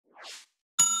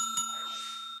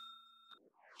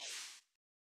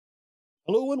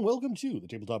Hello and welcome to the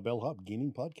Tabletop Bellhop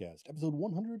Gaming Podcast, episode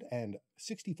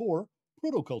 164,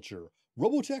 Protoculture,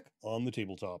 Robotech on the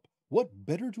Tabletop. What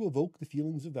better to evoke the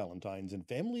feelings of Valentine's and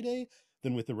Family Day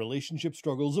than with the relationship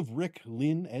struggles of Rick,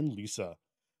 Lynn, and Lisa?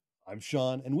 I'm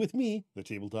Sean, and with me, the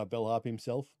Tabletop Bellhop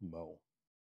himself, Mo.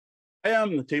 I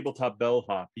am the Tabletop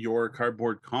Bellhop, your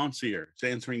cardboard concierge,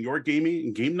 answering your gaming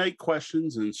and game night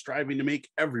questions and striving to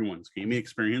make everyone's gaming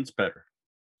experience better.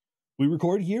 We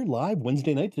record here live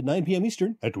Wednesday nights at 9 p.m.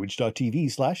 Eastern at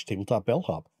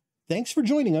twitch.tv/tabletopbellhop. Thanks for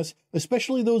joining us,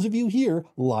 especially those of you here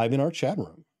live in our chat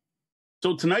room.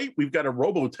 So tonight, we've got a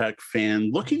Robotech fan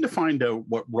looking to find out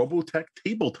what Robotech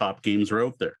tabletop games are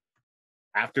out there.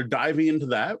 After diving into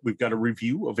that, we've got a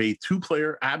review of a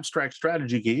two-player abstract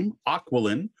strategy game,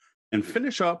 Aqualin, and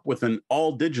finish up with an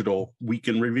all-digital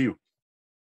weekend review.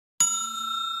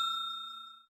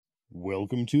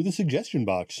 Welcome to the suggestion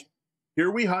box. Here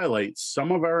we highlight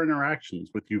some of our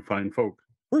interactions with you fine folk.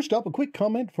 First up, a quick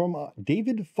comment from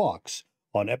David Fox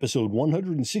on episode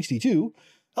 162,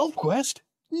 ElfQuest,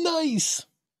 nice!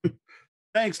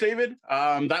 Thanks, David.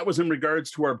 That was in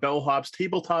regards to our Bellhops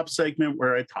tabletop segment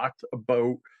where I talked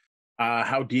about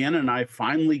how Deanna and I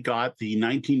finally got the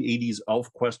 1980s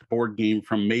ElfQuest board game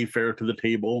from Mayfair to the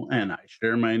table, and I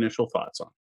share my initial thoughts on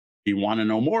it. If you want to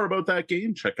know more about that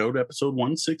game, check out episode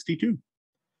 162.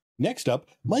 Next up,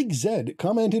 Mike Zed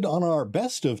commented on our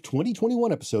best of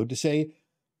 2021 episode to say,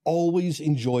 always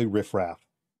enjoy Riff Raff.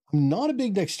 I'm not a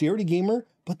big dexterity gamer,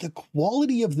 but the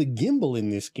quality of the gimbal in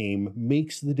this game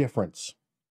makes the difference.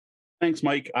 Thanks,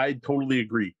 Mike. I totally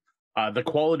agree. The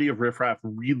quality of Riff Raff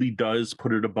really does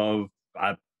put it above,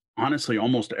 honestly,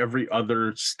 almost every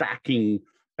other stacking,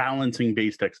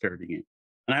 balancing-based dexterity game.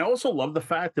 And I also love the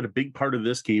fact that a big part of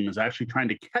this game is actually trying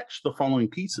to catch the falling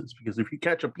pieces, because if you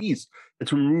catch a piece,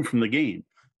 it's removed from the game.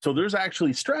 So there's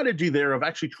actually strategy there of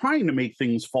actually trying to make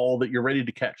things fall that you're ready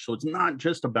to catch. So it's not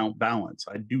just about balance.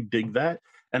 I do dig that.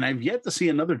 And I've yet to see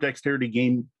another dexterity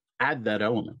game add that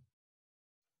element.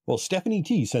 Well, Stephanie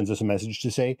T sends us a message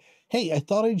to say, hey, I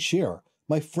thought I'd share.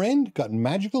 My friend got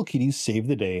Magical Kitties Save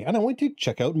the Day, and I went to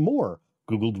check out more.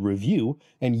 Googled review,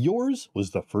 and yours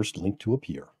was the first link to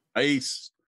appear.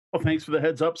 Nice. Well, thanks for the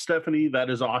heads up, Stephanie. That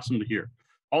is awesome to hear.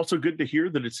 Also good to hear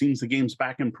that it seems the game's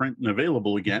back in print and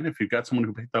available again if you've got someone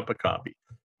who picked up a copy.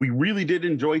 We really did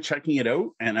enjoy checking it out,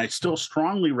 and I still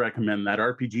strongly recommend that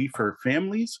RPG for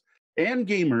families and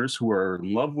gamers who are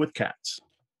in love with cats.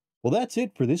 Well, that's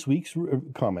it for this week's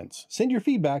comments. Send your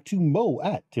feedback to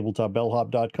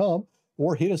mo@tabletopbellhop.com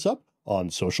or hit us up on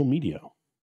social media.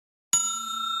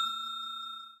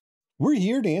 We're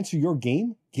here to answer your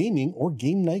game, gaming, or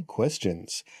game night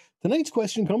questions. Tonight's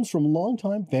question comes from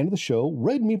longtime fan of the show,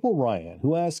 Red Meeple Ryan,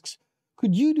 who asks,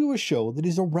 could you do a show that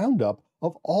is a roundup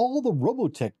of all the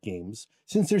Robotech games,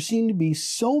 since there seem to be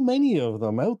so many of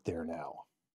them out there now?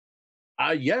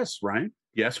 Yes, Ryan.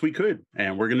 Yes, we could.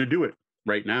 And we're going to do it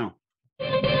right now.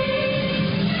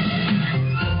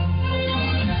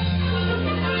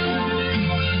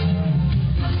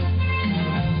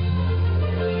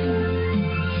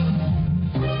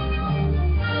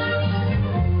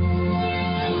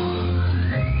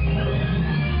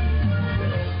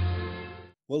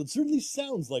 Well, it certainly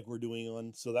sounds like we're doing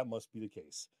one, so that must be the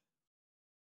case.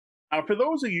 Now, for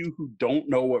those of you who don't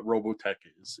know what Robotech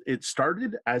is, it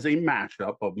started as a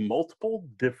mashup of multiple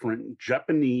different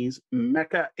Japanese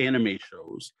mecha anime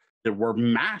shows that were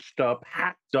mashed up,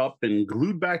 hacked up, and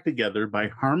glued back together by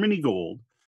Harmony Gold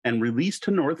and released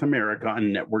to North America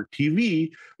on network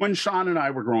TV when Sean and I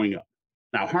were growing up.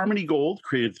 Now, Harmony Gold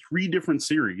created 3 different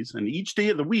series, and each day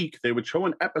of the week, they would show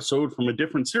an episode from a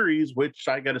different series, which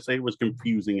I got to say was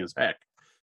confusing as heck.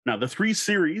 Now, the 3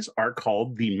 series are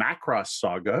called the Macross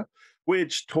Saga,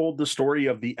 which told the story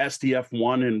of the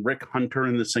SDF-1 and Rick Hunter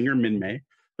and the singer Minmay.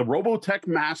 The Robotech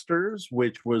Masters,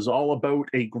 which was all about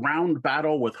a ground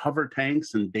battle with hover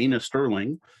tanks and Dana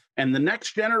Sterling. And the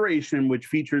Next Generation, which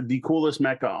featured the coolest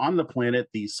mecha on the planet,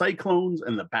 the Cyclones,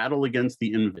 and the battle against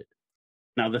the Invid.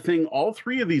 Now, the thing all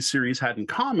 3 of these series had in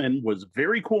common was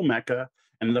very cool mecha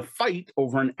and the fight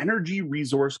over an energy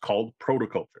resource called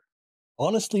Protoculture.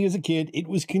 Honestly, as a kid, it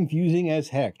was confusing as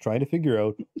heck trying to figure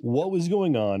out what was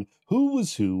going on, who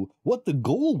was who, what the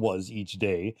goal was each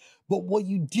day. But what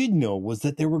you did know was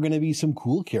that there were going to be some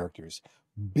cool characters,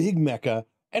 big mecha,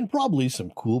 and probably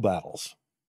some cool battles.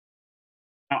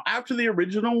 Now, after the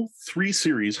original 3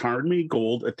 series, Harmony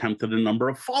Gold attempted a number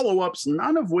of follow-ups,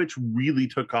 none of which really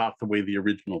took off the way the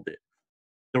original did.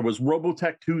 There was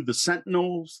Robotech 2, The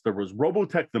Sentinels. There was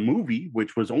Robotech the Movie,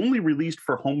 which was only released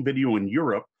for home video in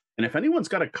Europe. And if anyone's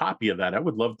got a copy of that, I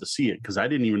would love to see it, because I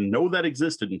didn't even know that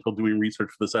existed until doing research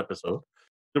for this episode.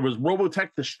 There was Robotech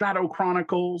The Shadow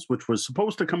Chronicles, which was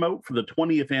supposed to come out for the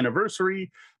 20th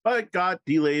anniversary, but got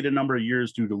delayed a number of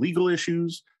years due to legal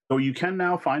issues, though you can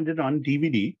now find it on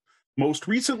DVD. Most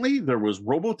recently, there was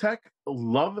Robotech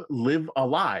Love, Live,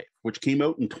 Alive, which came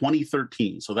out in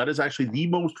 2013. So that is actually the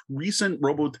most recent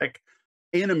Robotech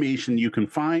animation you can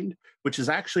find, which is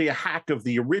actually a hack of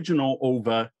the original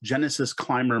OVA Genesis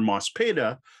Climber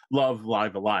Mospeda Love,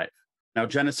 Live, Alive. Now,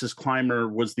 Genesis Climber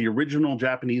was the original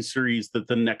Japanese series that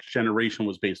the Next Generation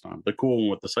was based on, the cool one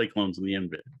with the cyclones and the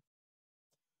invid.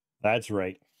 That's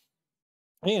right.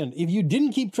 And if you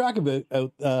didn't keep track of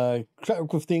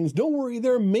track of things, don't worry.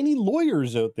 There are many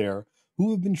lawyers out there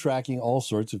who have been tracking all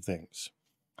sorts of things.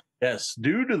 Yes,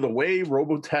 due to the way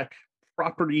Robotech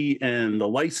property and the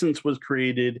license was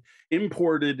created,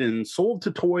 imported, and sold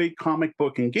to toy, comic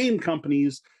book, and game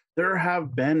companies, there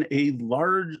have been a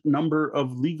large number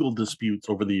of legal disputes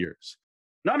over the years,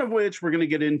 none of which we're going to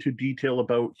get into detail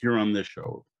about here on this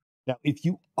show. Now, if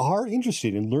you are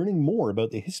interested in learning more about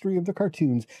the history of the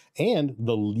cartoons and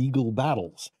the legal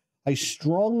battles, I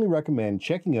strongly recommend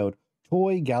checking out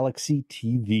Toy Galaxy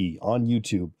TV on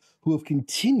YouTube, who have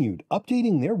continued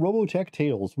updating their Robotech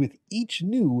tales with each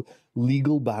new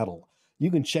legal battle. You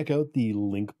can check out the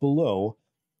link below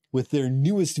with their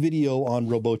newest video on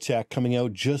Robotech coming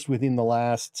out just within the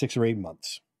last 6 or 8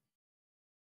 months.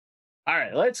 All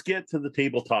right, let's get to the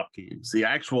tabletop games, the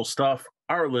actual stuff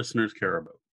our listeners care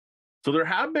about. So there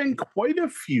have been quite a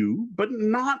few, but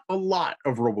not a lot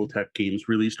of Robotech games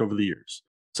released over the years,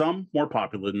 some more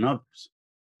popular than others.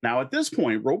 Now, at this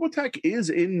point, Robotech is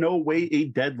in no way a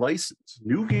dead license.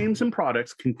 New games and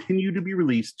products continue to be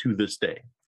released to this day.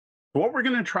 So what we're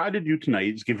going to try to do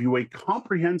tonight is give you a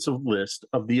comprehensive list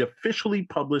of the officially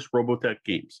published Robotech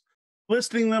games,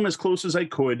 listing them as close as I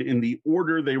could in the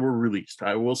order they were released.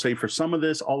 I will say for some of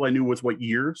this, all I knew was what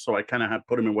year, so I kind of had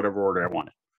put them in whatever order I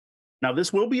wanted. Now,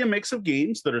 this will be a mix of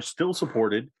games that are still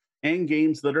supported and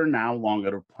games that are now long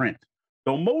out of print,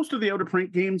 though most of the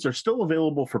out-of-print games are still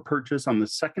available for purchase on the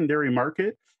secondary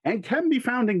market and can be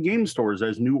found in game stores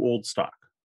as new old stock.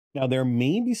 Now, there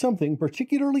may be something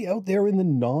particularly out there in the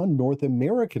non-North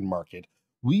American market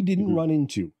we didn't run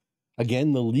into.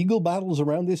 Again, the legal battles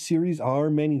around this series are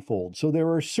manifold, so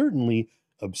there are certainly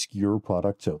obscure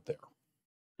products out there.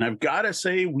 And I've got to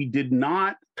say, we did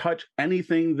not touch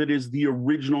anything that is the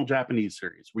original Japanese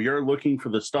series. We are looking for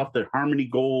the stuff that Harmony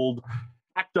Gold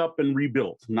packed up and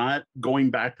rebuilt, not going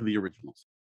back to the originals.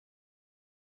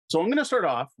 So I'm going to start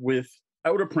off with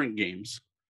out-of-print games.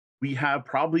 We have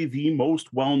probably the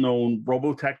most well-known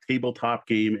Robotech tabletop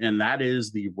game, and that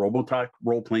is the Robotech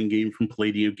role-playing game from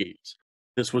Palladium Games.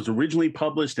 This was originally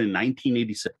published in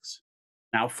 1986.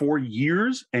 Now, for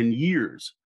years and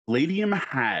years, Palladium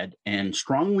had and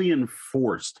strongly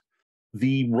enforced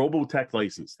the Robotech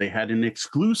license. They had an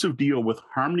exclusive deal with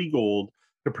Harmony Gold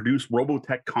to produce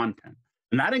Robotech content,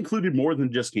 and that included more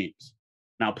than just games.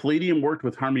 Now, Palladium worked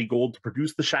with Harmony Gold to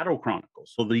produce the Shadow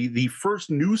Chronicles. So the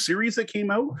first new series that came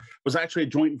out was actually a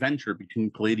joint venture between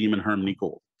Palladium and Harmony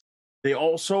Gold. They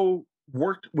also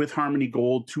worked with Harmony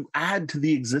Gold to add to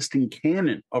the existing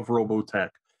canon of Robotech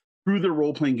through their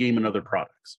role-playing game and other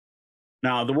products.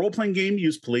 Now, the role-playing game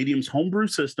used Palladium's homebrew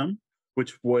system,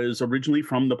 which was originally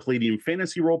from the Palladium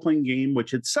fantasy role-playing game,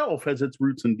 which itself has its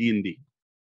roots in D&D.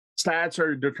 Stats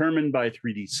are determined by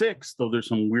 3d6, though there's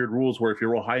some weird rules where if you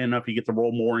roll high enough, you get to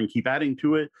roll more and keep adding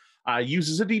to it.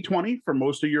 Uses a d20 for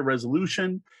most of your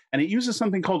resolution, and it uses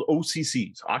something called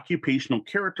OCCs, occupational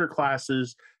character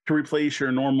classes, to replace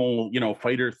your normal,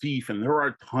 fighter, thief, and there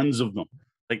are tons of them,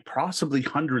 like possibly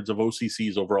hundreds of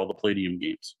OCCs over all the Palladium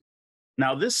games.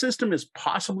 Now, this system is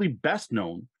possibly best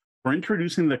known for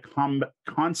introducing the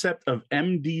concept of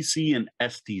MDC and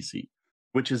SDC,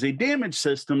 which is a damage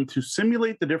system to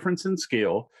simulate the difference in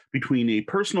scale between a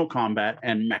personal combat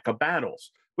and mecha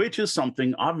battles, which is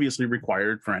something obviously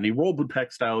required for any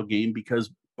Robotech style game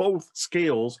because both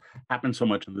scales happen so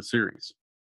much in the series.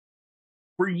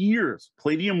 For years,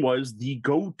 Palladium was the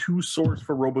go-to source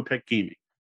for Robotech gaming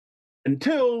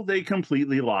until they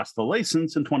completely lost the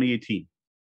license in 2018.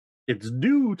 It's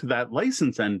due to that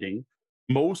license ending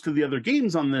most of the other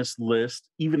games on this list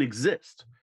even exist,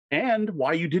 and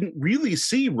why you didn't really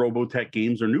see Robotech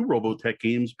games or new Robotech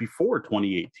games before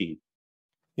 2018.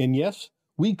 And yes,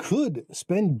 we could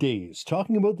spend days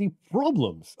talking about the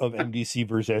problems of MDC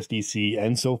versus SDC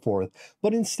and so forth,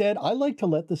 but instead I like to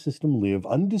let the system live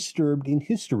undisturbed in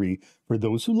history for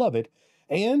those who love it,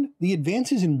 and the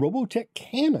advances in Robotech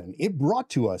canon it brought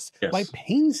to us by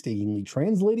painstakingly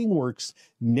translating works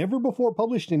never before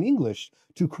published in English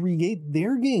to create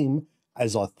their game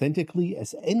as authentically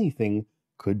as anything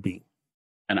could be.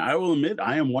 And I will admit,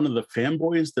 I am one of the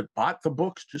fanboys that bought the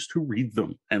books just to read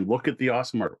them and look at the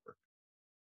awesome artwork.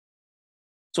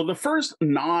 So the first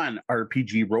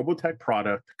non-RPG Robotech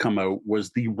product to come out was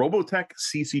the Robotech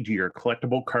CCG, or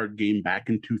collectible card game, back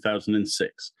in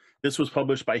 2006. This was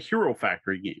published by Hero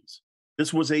Factory Games.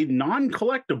 This was a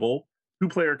non-collectible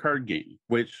two-player card game,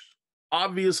 which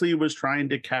obviously was trying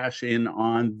to cash in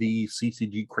on the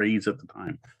CCG craze at the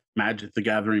time. Magic the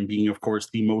Gathering being, of course,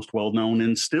 the most well-known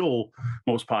and still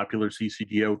most popular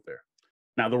CCG out there.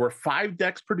 Now, there were 5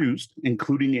 decks produced,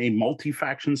 including a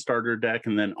multi-faction starter deck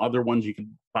and then other ones you could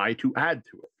buy to add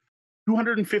to it.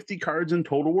 250 cards in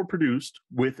total were produced,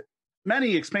 with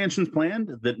many expansions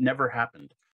planned that never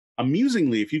happened.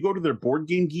 Amusingly, if you go to their Board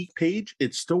Game Geek page,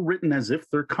 it's still written as if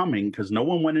they're coming because no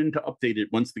one went in to update it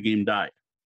once the game died.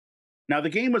 Now, the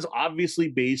game was obviously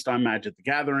based on Magic the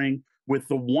Gathering, with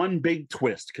the one big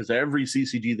twist, because every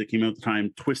CCG that came out at the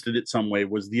time twisted it some way,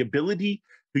 was the ability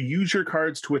to use your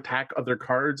cards to attack other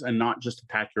cards and not just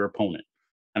attack your opponent.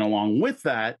 And along with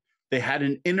that, they had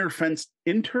an intercept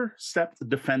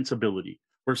defense ability,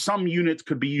 where some units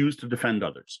could be used to defend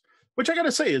others, which I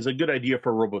gotta say is a good idea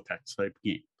for a Robotech type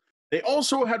game. They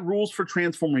also had rules for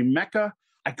transforming mecha.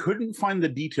 I couldn't find the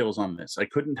details on this. I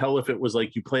couldn't tell if it was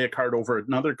like you play a card over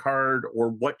another card or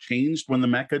what changed when the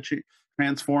mecha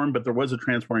transformed, but there was a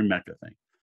transforming mecha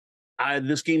thing.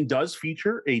 This game does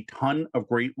feature a ton of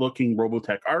great looking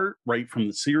Robotech art right from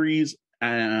the series.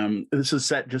 This is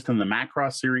set just in the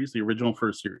Macross series, the original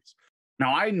first series.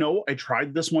 Now, I know I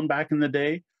tried this one back in the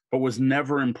day, but was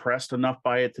never impressed enough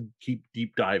by it to keep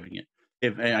deep diving it.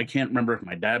 If I can't remember if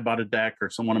my dad bought a deck or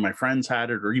one of my friends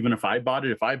had it, or even if I bought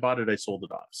it. If I bought it, I sold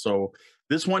it off. So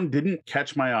this one didn't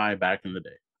catch my eye back in the day.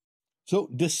 So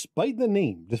despite the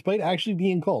name, despite actually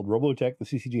being called Robotech, the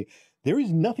CCG, there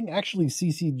is nothing actually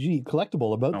CCG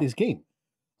collectible about this game.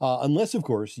 Unless, of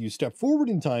course, you step forward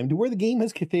in time to where the game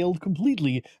has failed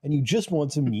completely and you just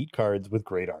want some neat cards with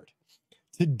great art.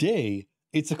 Today,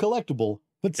 it's a collectible,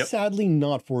 but sadly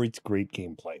not for its great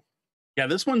gameplay. Yeah,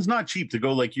 this one's not cheap to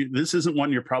go like you. This isn't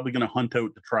one you're probably going to hunt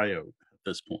out to try out at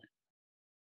this point.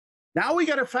 Now we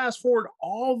got to fast forward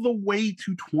all the way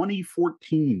to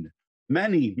 2014,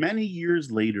 many, many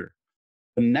years later.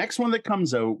 The next one that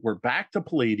comes out, we're back to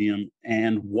Palladium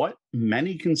and what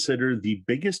many consider the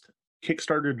biggest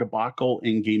Kickstarter debacle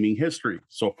in gaming history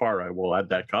so far. I will add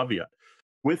that caveat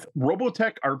with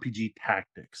Robotech RPG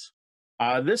Tactics.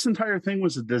 This entire thing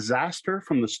was a disaster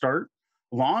from the start,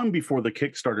 long before the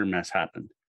Kickstarter mess happened,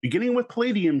 beginning with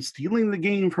Palladium stealing the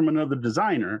game from another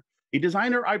designer, a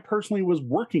designer I personally was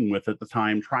working with at the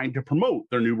time trying to promote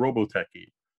their new Robotech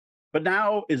game. But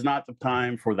now is not the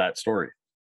time for that story.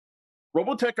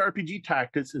 Robotech RPG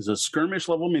Tactics is a skirmish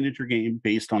level miniature game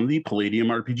based on the Palladium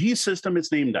RPG system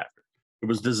it's named after. It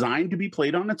was designed to be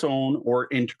played on its own or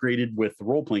integrated with the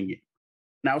role-playing game.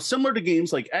 Now, similar to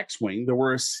games like X-Wing, there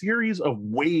were a series of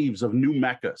waves of new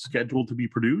mecha scheduled to be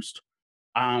produced,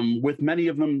 with many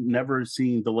of them never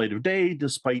seeing the light of day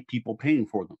despite people paying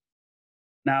for them.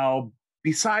 Now,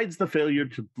 besides the failure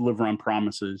to deliver on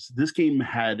promises, this game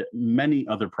had many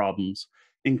other problems,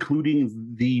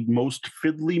 including the most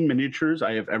fiddly miniatures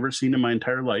I have ever seen in my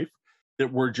entire life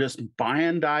that were just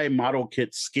Bandai model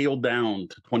kits scaled down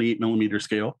to 28mm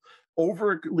scale,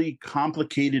 overly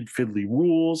complicated fiddly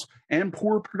rules, and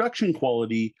poor production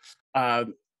quality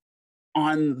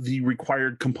on the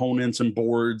required components and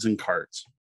boards and cards.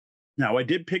 Now, I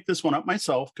did pick this one up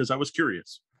myself because I was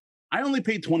curious. I only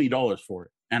paid $20 for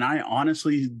it, and I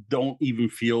honestly don't even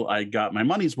feel I got my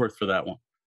money's worth for that one.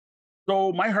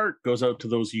 So my heart goes out to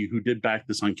those of you who did back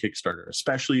this on Kickstarter,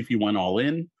 especially if you went all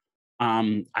in.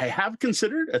 I have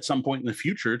considered at some point in the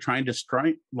future trying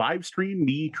to live stream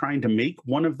me trying to make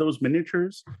one of those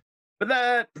miniatures, but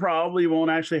that probably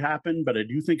won't actually happen. But I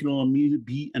do think it'll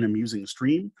be an amusing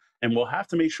stream, and we'll have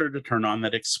to make sure to turn on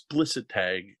that explicit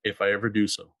tag if I ever do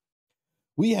so.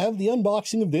 We have the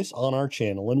unboxing of this on our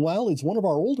channel, and while it's one of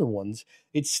our older ones,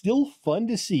 it's still fun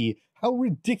to see how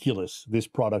ridiculous this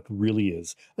product really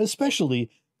is, especially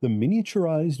the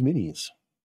miniaturized minis.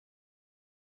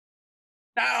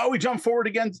 Now we jump forward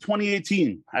again to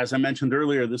 2018. As I mentioned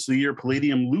earlier, this is the year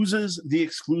Palladium loses the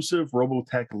exclusive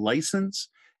Robotech license,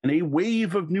 and a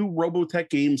wave of new Robotech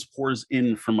games pours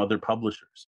in from other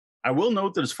publishers. I will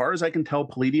note that as far as I can tell,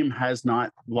 Palladium has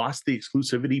not lost the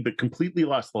exclusivity, but completely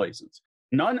lost the license.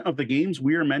 None of the games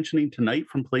we are mentioning tonight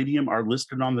from Palladium are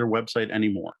listed on their website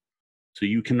anymore, so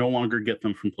you can no longer get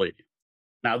them from Palladium.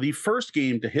 Now, the first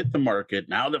game to hit the market,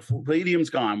 now that Palladium's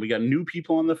gone, we got new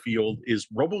people on the field, is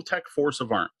Robotech Force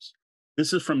of Arms.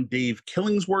 This is from Dave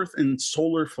Killingsworth and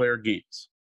Solar Flare Games.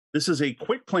 This is a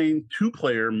quick-playing,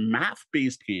 two-player,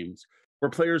 math-based game where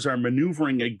players are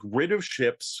maneuvering a grid of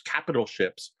ships, capital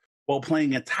ships, while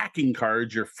playing attacking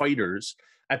cards, your fighters,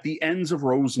 at the ends of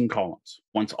rows and columns.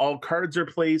 Once all cards are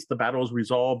placed, the battle is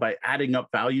resolved by adding up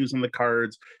values on the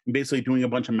cards and basically doing a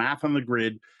bunch of math on the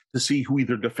grid to see who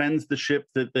either defends the ship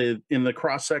in the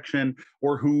cross section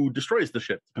or who destroys the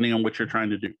ship, depending on what you're trying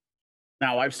to do.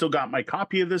 Now, I've still got my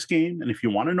copy of this game, and if you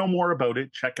want to know more about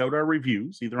it, check out our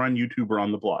reviews, either on YouTube or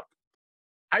on the blog.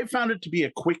 I found it to be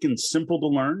a quick and simple to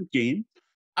learn game,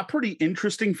 a pretty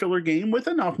interesting filler game with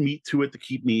enough meat to it to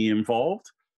keep me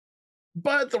involved.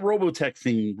 But the Robotech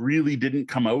theme really didn't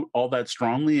come out all that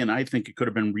strongly, and I think it could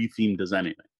have been rethemed as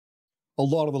anything. A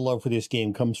lot of the love for this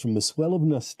game comes from the swell of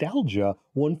nostalgia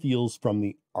one feels from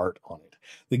the art on it.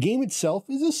 The game itself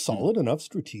is a solid enough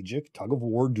strategic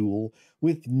tug-of-war duel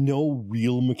with no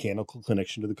real mechanical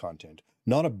connection to the content.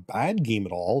 Not a bad game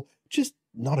at all, just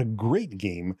not a great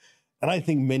game. And I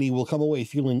think many will come away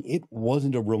feeling it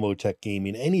wasn't a Robotech game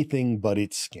in anything but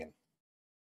its skin.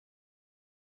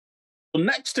 So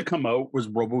next to come out was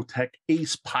Robotech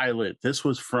Ace Pilot. This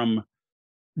was from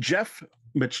Jeff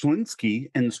Michlowski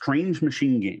and Strange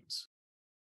Machine Games,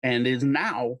 and is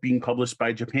now being published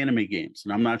by Japanime Games,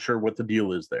 and I'm not sure what the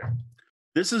deal is there.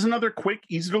 This is another quick,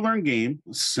 easy-to-learn game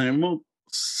simulating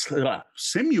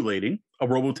a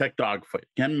Robotech dogfight.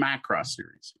 Again, Macross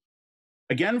series.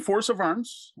 Again, Force of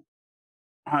Arms.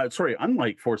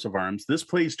 Unlike Force of Arms, this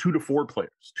plays 2 to 4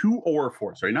 players. 2 or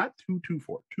 4, sorry, not 2 to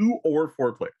 4. 2 or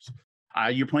 4 players.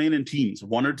 You're playing in teams,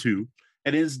 1 or 2,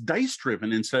 and is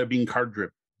dice-driven instead of being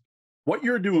card-driven. What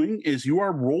you're doing is you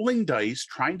are rolling dice,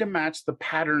 trying to match the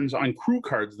patterns on crew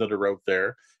cards that are out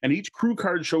there, and each crew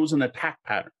card shows an attack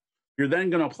pattern. You're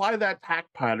then going to apply that attack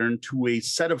pattern to a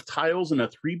set of tiles in a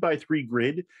 3x3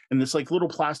 grid, and this like little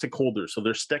plastic holders. So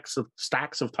there's stacks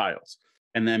of tiles.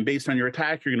 And then based on your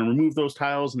attack, you're going to remove those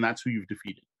tiles, and that's who you've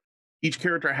defeated. Each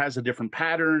character has a different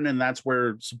pattern, and that's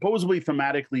where supposedly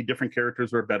thematically different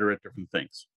characters are better at different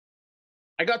things.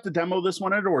 I got to demo this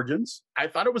one at Origins. I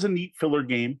thought it was a neat filler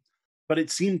game, but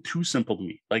it seemed too simple to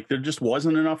me. Like there just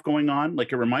wasn't enough going on.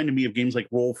 Like it reminded me of games like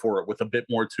Roll For It with a bit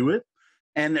more to it.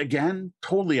 And again,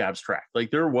 totally abstract. Like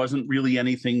there wasn't really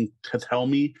anything to tell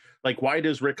me. Like why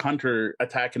does Rick Hunter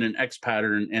attack in an X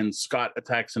pattern and Scott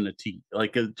attacks in a T?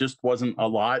 Like it just wasn't a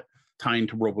lot tying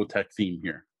to Robotech theme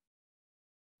here.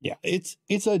 Yeah, it's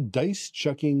a dice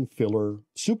chucking filler,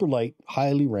 super light,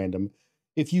 highly random.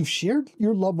 If you've shared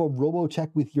your love of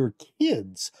Robotech with your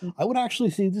kids, I would actually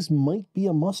say this might be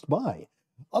a must-buy.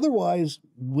 Otherwise,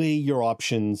 weigh your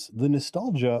options. The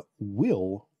nostalgia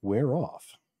will wear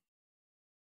off.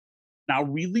 Now,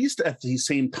 released at the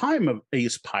same time of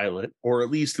Ace Pilot, or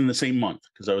at least in the same month,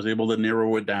 because I was able to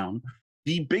narrow it down,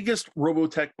 the biggest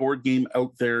Robotech board game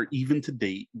out there, even to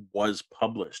date, was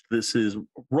published. This is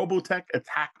Robotech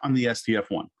Attack on the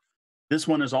STF-1. This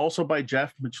one is also by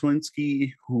Jeff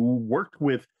Michlowski, who worked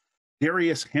with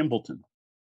Darius Hambleton.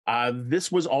 This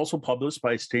was also published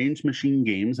by Strange Machine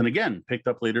Games, and again, picked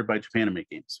up later by Japanime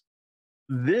Games.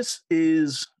 This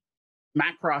is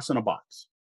Macross in a box.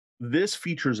 This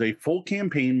features a full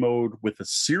campaign mode with a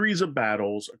series of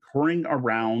battles occurring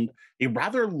around a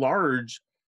rather large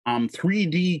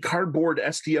 3D cardboard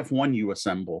STF-1 you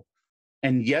assemble.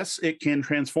 And yes, it can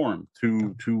transform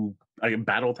to a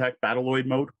Battletech Battleoid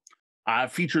mode.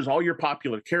 Features all your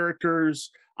popular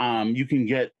characters. You can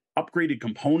get upgraded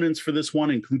components for this one,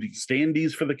 including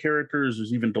standees for the characters.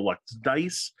 There's even deluxe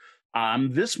dice.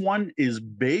 This one is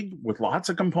big with lots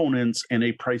of components and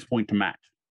a price point to match.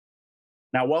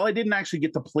 Now, while I didn't actually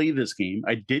get to play this game,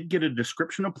 I did get a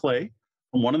description of play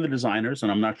from one of the designers,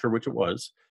 and I'm not sure which it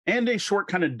was, and a short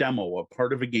kind of demo of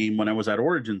part of a game when I was at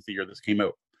Origins the year this came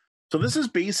out. So this is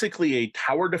basically a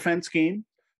tower defense game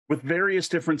with various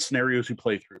different scenarios you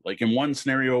play through. Like in one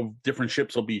scenario, different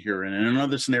ships will be here, and in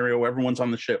another scenario, everyone's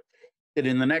on the ship. And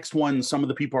in the next one, some of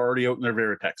the people are already out in their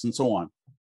Veritex, and so on.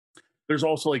 There's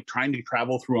also like trying to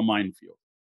travel through a minefield.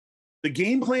 The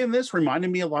gameplay in this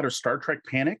reminded me a lot of Star Trek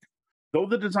Panic, though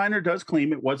the designer does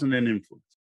claim it wasn't an influence.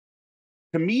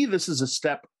 To me, this is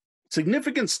a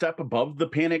significant step above the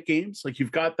Panic games. Like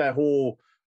you've got that whole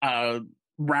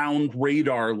round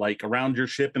radar like around your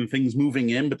ship and things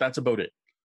moving in, but that's about it.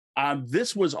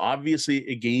 This was obviously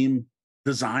a game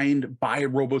designed by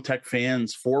Robotech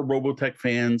fans for Robotech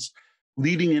fans,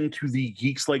 leading into the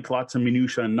geeks like lots of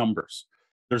minutia and numbers.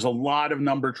 There's a lot of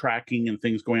number tracking and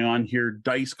things going on here,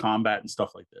 dice combat and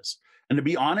stuff like this. And to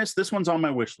be honest, this one's on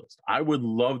my wish list. I would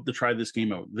love to try this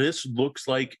game out. This looks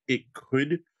like it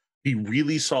could be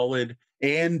really solid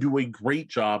and do a great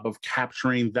job of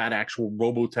capturing that actual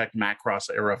Robotech Macross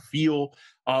era feel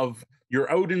of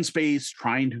you're out in space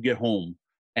trying to get home.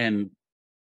 And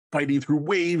fighting through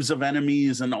waves of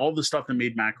enemies and all the stuff that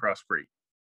made Macross great.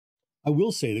 I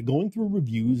will say that going through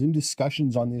reviews and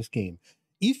discussions on this game,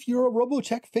 if you're a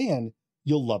Robotech fan,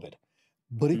 you'll love it.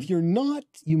 But if you're not,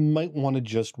 you might want to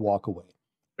just walk away.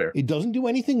 Fair. It doesn't do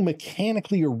anything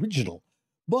mechanically original,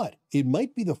 but it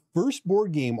might be the first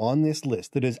board game on this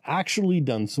list that has actually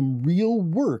done some real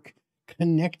work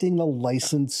connecting the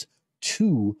license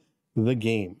to the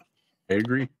game. I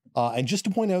agree. And just to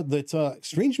point out that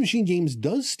Strange Machine Games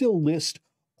does still list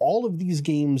all of these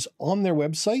games on their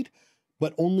website,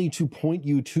 but only to point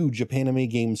you to Japanime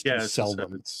Games to sell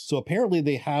them. So apparently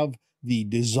they have the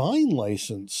design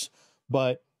license,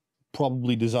 but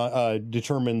probably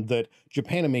determined that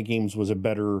Japanime Games was a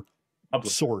better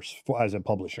source as a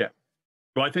publisher. Yeah.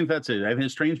 Well, I think that's it. I think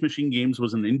Strange Machine Games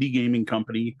was an indie gaming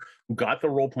company who got the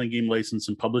role-playing game license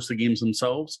and published the games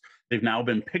themselves. They've now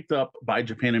been picked up by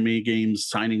Japanime Games,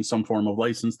 signing some form of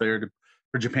license there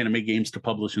for Japanime Games to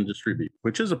publish and distribute,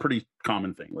 which is a pretty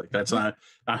common thing. Like that's not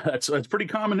that's pretty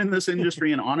common in this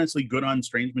industry, and honestly, good on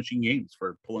Strange Machine Games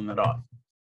for pulling that off.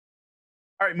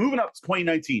 All right, moving up to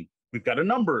 2019. We've got a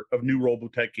number of new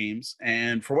Robotech games,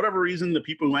 and for whatever reason, the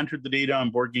people who entered the data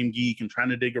on Board Game Geek and trying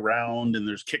to dig around, and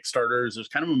there's Kickstarters, there's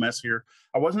kind of a mess here.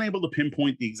 I wasn't able to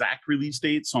pinpoint the exact release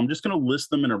date, so I'm just going to list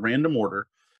them in a random order,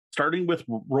 starting with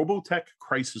Robotech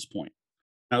Crisis Point.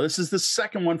 Now, this is the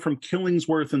second one from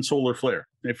Killingsworth and Solar Flare.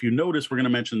 If you notice, we're going to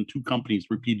mention two companies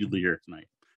repeatedly here tonight,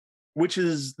 which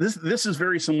is this is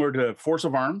very similar to Force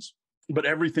of Arms, but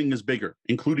everything is bigger,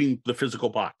 including the physical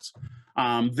box.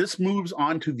 This moves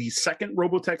on to the second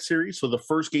Robotech series. So the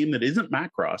first game that isn't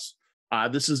Macross,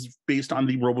 this is based on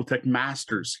the Robotech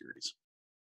Masters series.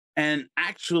 And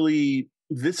actually,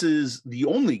 this is the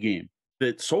only game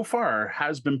that so far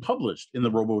has been published in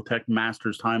the Robotech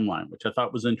Masters timeline, which I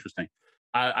thought was interesting.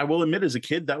 I will admit, as a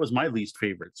kid, that was my least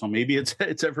favorite. So maybe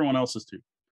it's everyone else's too.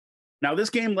 Now, this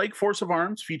game, like Force of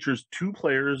Arms, features two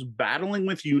players battling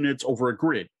with units over a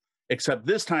grid, except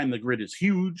this time the grid is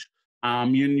huge.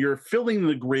 And you're filling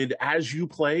the grid as you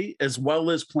play, as well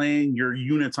as playing your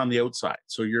units on the outside.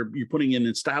 So you're putting in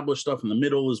established stuff in the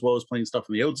middle, as well as playing stuff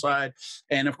on the outside.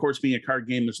 And of course, being a card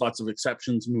game, there's lots of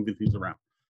exceptions, moving things around.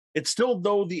 It's still,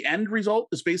 though, the end result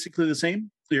is basically the same.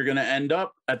 You're going to end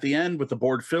up at the end with the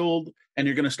board filled, and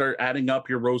you're going to start adding up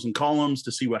your rows and columns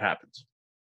to see what happens.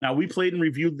 Now, we played and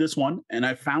reviewed this one, and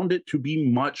I found it to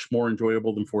be much more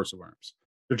enjoyable than Force of Arms.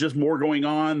 There's just more going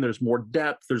on. There's more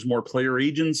depth. There's more player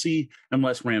agency and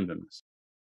less randomness.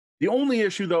 The only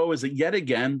issue, though, is that yet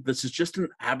again, this is just an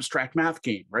abstract math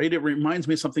game, right? It reminds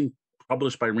me of something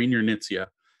published by Rainier Knizia,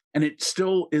 and it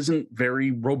still isn't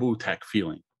very Robotech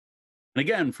feeling. And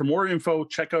again, for more info,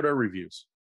 check out our reviews.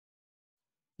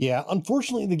 Yeah,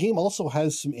 unfortunately, the game also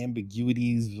has some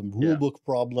ambiguities, some rulebook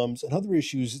problems, and other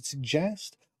issues that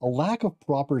suggest a lack of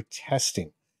proper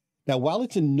testing. Now, while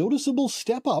it's a noticeable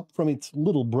step up from its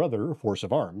little brother, Force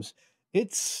of Arms,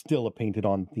 it's still a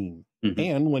painted-on theme.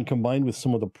 And when combined with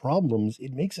some of the problems,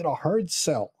 it makes it a hard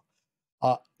sell.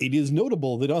 It is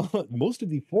notable that most of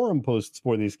the forum posts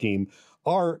for this game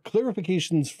are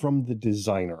clarifications from the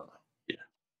designer.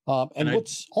 And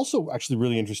what's also actually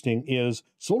really interesting is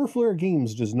Solar Flare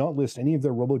Games does not list any of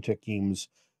their Robotech games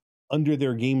under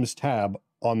their games tab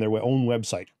on their own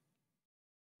website.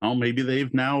 Oh, maybe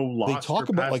they've now lost. They talk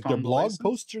about like their blog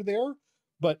posts are there,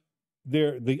 but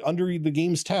under the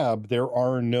games tab, there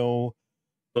are no.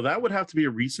 So that would have to be a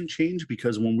recent change,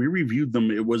 because when we reviewed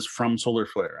them, it was from Solar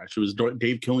Flare. Actually, it was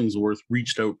Dave Killingsworth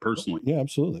reached out personally. Yeah,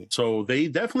 absolutely. So they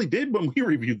definitely did when we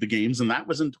reviewed the games, and that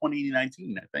was in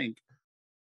 2019, I think.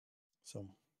 So, all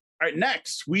right,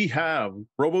 next we have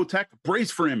Robotech Brace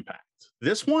for Impact.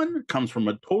 This one comes from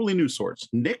a totally new source,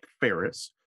 Nick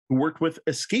Ferris, who worked with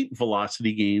Escape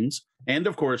Velocity Games and,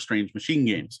 of course, Strange Machine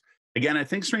Games. Again, I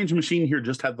think Strange Machine here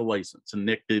just had the license, and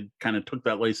Nick took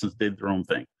that license, did their own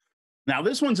thing. Now,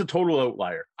 this one's a total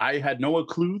outlier. I had no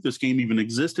clue this game even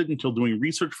existed until doing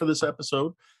research for this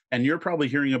episode, and you're probably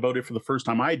hearing about it for the first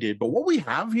time I did. But what we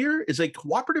have here is a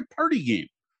cooperative party game,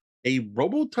 a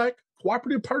Robotech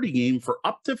cooperative party game for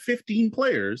up to 15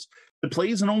 players that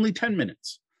plays in only 10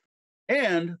 minutes.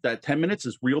 And that 10 minutes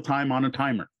is real time on a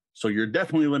timer. So you're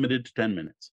definitely limited to 10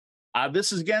 minutes.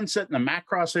 This is again set in the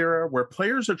Macross era, where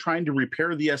players are trying to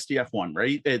repair the SDF-1,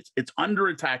 right? It's under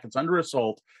attack. It's under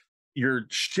assault. Your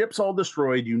ship's all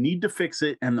destroyed. You need to fix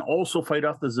it and also fight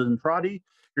off the Zentradi.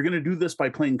 You're going to do this by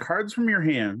playing cards from your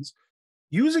hands,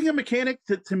 using a mechanic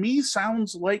that to me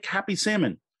sounds like Happy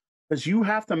Salmon, because you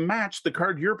have to match the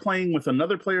card you're playing with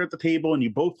another player at the table, and you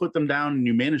both put them down, and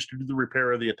you manage to do the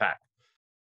repair of the attack.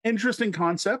 Interesting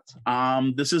concept.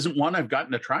 This isn't one I've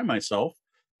gotten to try myself,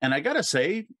 and I gotta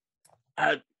say,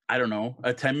 I I don't know,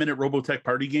 a 10-minute Robotech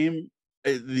party game.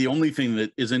 The only thing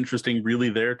that is interesting really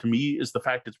there to me is the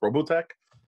fact it's Robotech.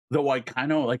 Though I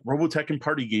kind of like Robotech and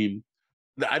party game.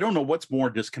 I don't know what's more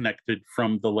disconnected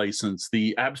from the license,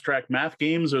 the abstract math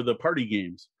games or the party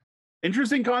games.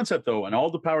 Interesting concept though, and all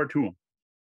the power to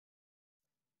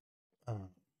them.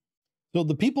 So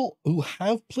the people who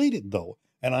have played it though,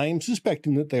 and I am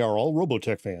suspecting that they are all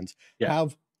Robotech fans,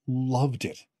 have loved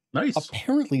it. Nice.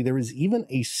 Apparently there is even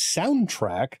a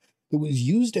soundtrack that was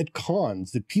used at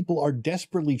cons that people are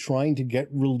desperately trying to get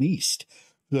released.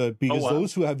 Because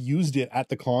those who have used it at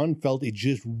the con felt it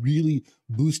just really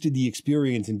boosted the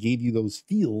experience and gave you those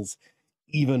feels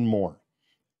even more.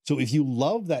 So if you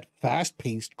love that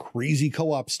fast-paced, crazy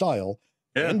co-op style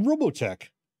and Robotech,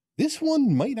 this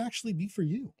one might actually be for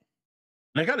you.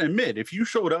 And I got to admit, if you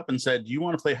showed up and said, do you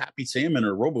want to play Happy Salmon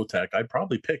or Robotech, I'd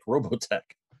probably pick Robotech.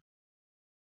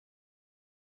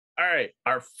 All right,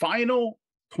 our final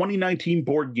 2019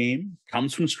 board game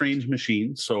comes from Strange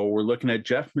Machines. So we're looking at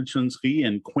Jeff Machinsky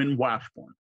and Quinn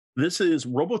Washburn. This is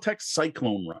Robotech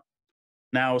Cyclone Run.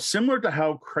 Now, similar to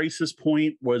how Crisis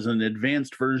Point was an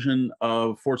advanced version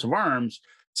of Force of Arms,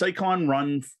 Cyclone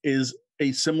Run is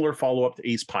a similar follow-up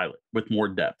to Ace Pilot with more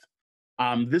depth.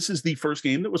 This is the first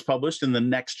game that was published in the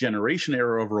next generation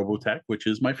era of Robotech, which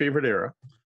is my favorite era.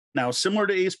 Now, similar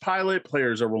to Ace Pilot,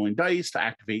 players are rolling dice to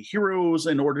activate heroes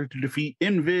in order to defeat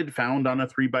Invid found on a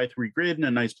 3x3 grid in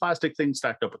a nice plastic thing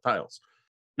stacked up with tiles.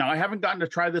 Now, I haven't gotten to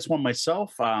try this one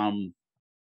myself. I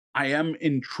am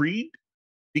intrigued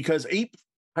because Ace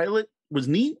Pilot was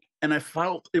neat and I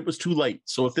felt it was too light.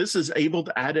 So if this is able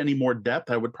to add any more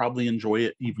depth, I would probably enjoy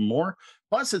it even more.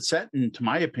 Plus, it's set in, to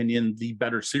my opinion, the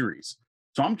better series.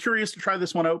 So I'm curious to try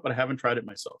this one out, but I haven't tried it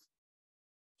myself.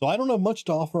 So I don't have much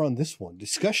to offer on this one.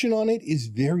 Discussion on it is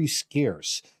very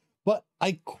scarce, but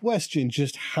I question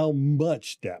just how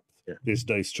much depth this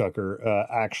dice chucker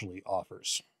actually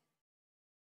offers.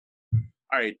 All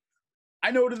right.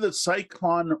 I noted that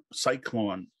Cyclone, why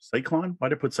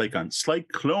did I put Cyclone?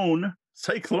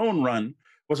 Cyclone Run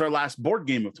was our last board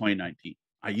game of 2019.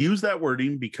 I use that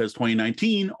wording because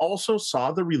 2019 also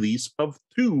saw the release of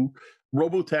 2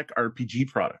 Robotech RPG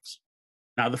products.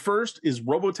 Now, the first is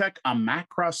Robotech, a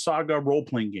Macross Saga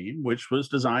role-playing game, which was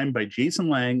designed by Jason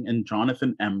Lang and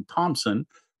Jonathan M. Thompson,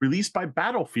 released by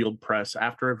Battlefield Press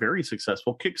after a very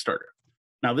successful Kickstarter.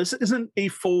 Now, this isn't a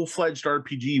full-fledged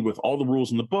RPG with all the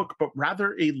rules in the book, but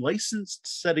rather a licensed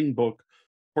setting book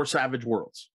for Savage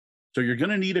Worlds. So you're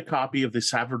going to need a copy of the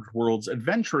Savage Worlds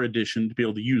Adventure Edition to be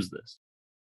able to use this.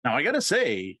 Now, I got to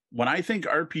say, when I think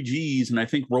RPGs and I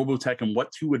think Robotech and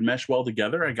what two would mesh well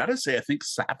together, I got to say, I think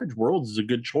Savage Worlds is a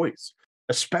good choice,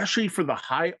 especially for the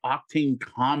high-octane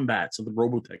combats of the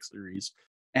Robotech series,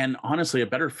 and honestly, a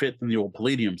better fit than the old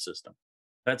Palladium system.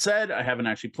 That said, I haven't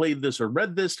actually played this or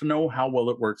read this to know how well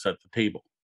it works at the table.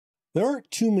 There aren't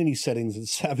too many settings that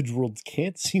Savage Worlds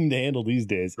can't seem to handle these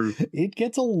days. It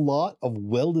gets a lot of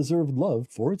well-deserved love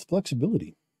for its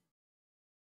flexibility.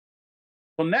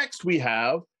 So next we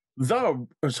have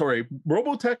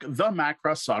Robotech the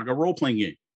Macross Saga role-playing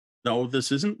game. No,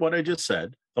 this isn't what I just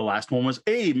said. The last one was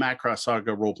a Macross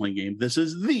Saga role-playing game. This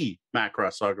is the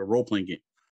Macross Saga role-playing game.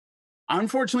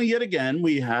 Unfortunately, yet again,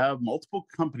 we have multiple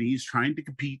companies trying to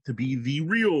compete to be the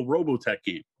real Robotech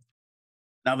game.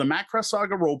 Now, the Macross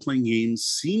Saga role-playing game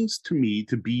seems to me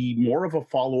to be more of a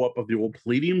follow-up of the old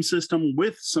Palladium system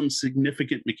with some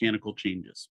significant mechanical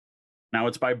changes. Now,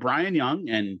 it's by Brian Young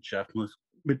and Jeff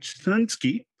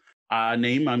Machinsky,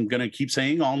 name I'm going to keep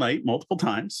saying all night, multiple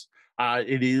times.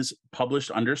 It is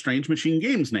published under Strange Machine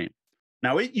Games name.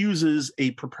 Now, it uses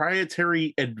a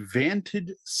proprietary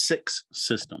Advantage 6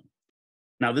 system.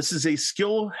 Now, this is a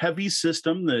skill-heavy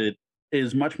system that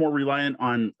is much more reliant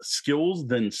on skills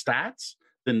than stats,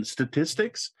 than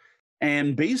statistics.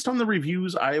 And based on the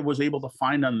reviews I was able to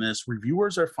find on this,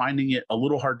 reviewers are finding it a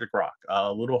little hard to grok,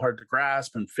 a little hard to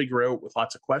grasp and figure out with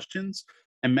lots of questions.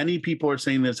 And many people are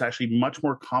saying that it's actually much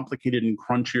more complicated and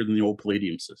crunchier than the old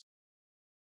Palladium system.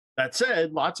 That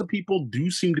said, lots of people do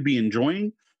seem to be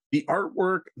enjoying the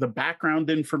artwork, the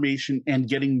background information, and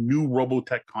getting new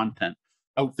Robotech content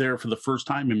out there for the first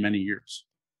time in many years.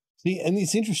 See, and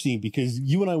it's interesting because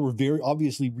you and I were very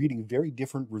obviously reading very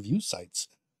different review sites.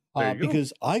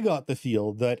 Because I got the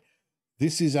feel that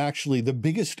this is actually the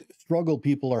biggest struggle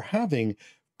people are having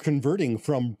converting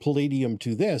from Palladium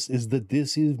to this is that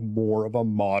this is more of a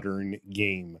modern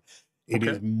game. It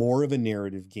is more of a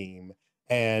narrative game.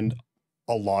 And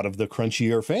a lot of the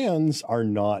crunchier fans are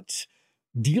not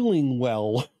dealing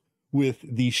well with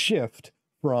the shift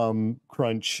from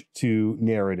crunch to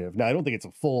narrative. Now, I don't think it's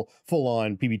a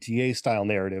full-on PBTA style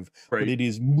narrative, but it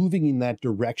is moving in that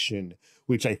direction,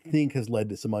 which I think has led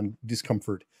to some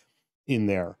discomfort in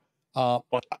there.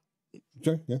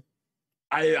 Sure, yeah.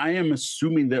 I am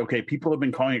assuming that, okay, people have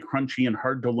been calling it crunchy and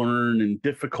hard to learn and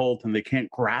difficult and they can't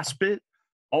grasp it.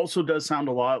 Also does sound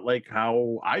a lot like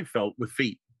how I felt with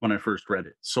Fate when I first read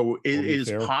it. So it is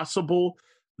possible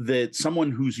that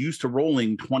someone who's used to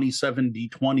rolling 27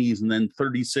 D20s and then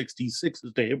 36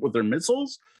 D6s to hit with their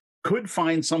missiles could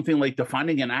find something like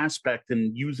defining an aspect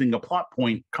and using a plot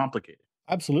point complicated.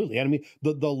 Absolutely. And I mean,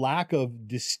 the lack of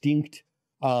distinct,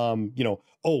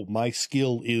 my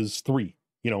skill is 3.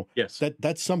 Yes,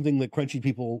 that's something that crunchy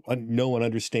people know and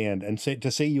understand. And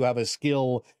to say you have a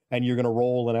skill and you're going to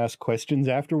roll and ask questions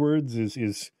afterwards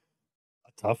is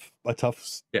a tough.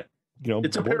 Yeah,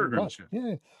 it's a paradigm.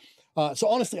 Yeah. So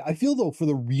honestly, I feel though for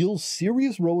the real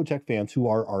serious Robotech fans who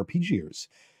are RPGers,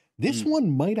 this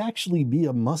one might actually be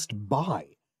a must buy.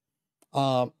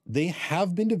 They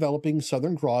have been developing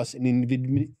Southern Cross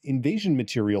and invasion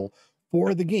material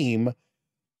for the game.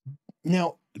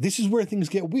 Now, this is where things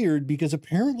get weird because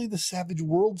apparently the Savage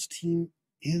Worlds team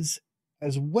is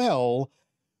as well,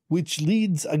 which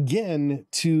leads again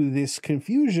to this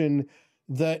confusion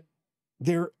that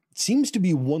there seems to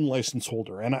be one license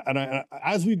holder. And I,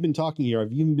 as we've been talking here,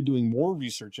 I've even been doing more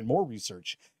research.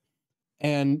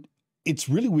 And it's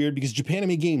really weird because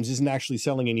Japanime Games isn't actually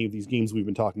selling any of these games we've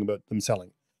been talking about them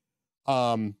selling.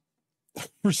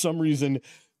 For some reason,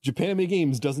 Japanime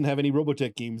Games doesn't have any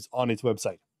Robotech games on its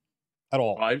website at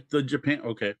all.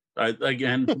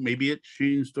 Again, maybe it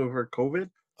changed over COVID.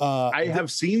 I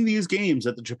have seen these games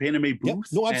at the Japanime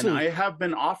booth, and I have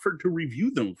been offered to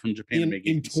review them from Japanime Games.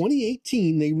 In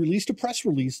 2018, they released a press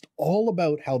release all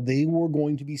about how they were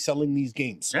going to be selling these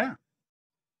games. Yeah.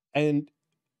 And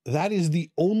that is the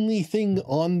only thing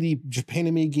on the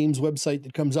Japanime Games website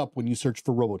that comes up when you search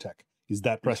for Robotech, is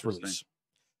that press release.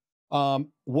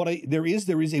 There is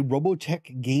a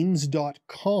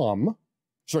robotechgames.com.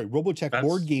 Sorry,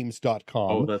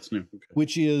 robotechboardgames.com. Oh, that's new. Okay.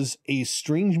 Which is a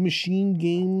Strange Machine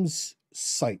Games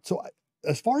site. So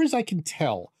as far as I can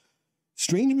tell,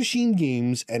 Strange Machine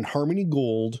Games and Harmony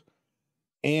Gold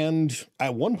and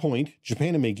at one point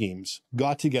Japanime Games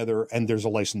got together and there's a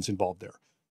license involved there.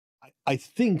 I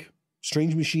think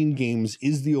Strange Machine Games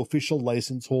is the official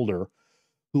license holder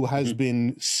who has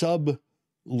been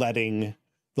subletting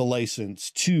the license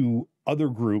to other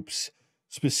groups,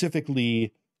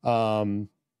 specifically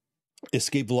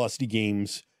Escape Velocity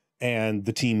Games and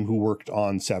the team who worked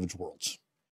on Savage Worlds.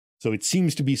 So it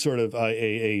seems to be sort of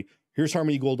a here's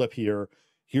Harmony Gold up here,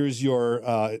 here's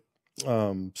your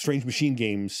Strange Machine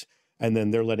Games, and then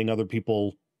they're letting other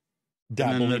people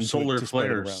dabble. And then there's Solar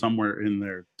Flare somewhere in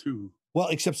there too. Well,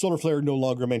 except Solar Flare no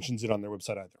longer mentions it on their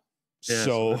website either. Yeah,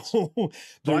 so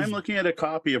I'm looking at a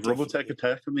copy of Robotech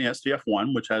Attack from the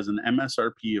SDF-1, which has an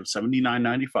MSRP of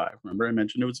 $79.95. Remember, I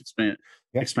mentioned it was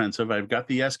expensive. I've got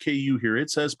the SKU here.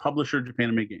 It says publisher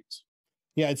Japanime Games.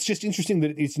 Yeah, it's just interesting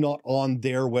that it's not on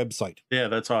their website. Yeah,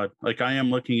 that's odd. Like I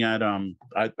am looking at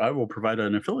I will provide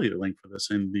an affiliate link for this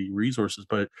in the resources,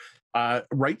 but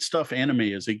Right Stuff Anime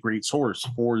is a great source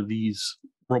for these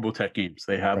Robotech games.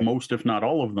 They have most, if not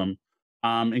all of them.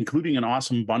 Including an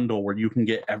awesome bundle where you can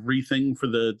get everything for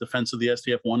the defense of the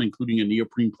SDF-1, including a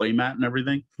neoprene playmat and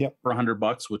everything for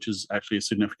 $100, which is actually a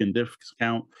significant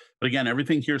discount. But again,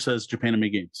 everything here says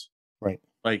Japanime Games. Right.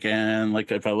 Like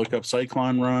if I look up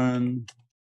Cyclone Run,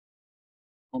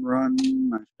 I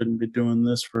shouldn't be doing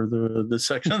this for this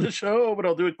section of the show, but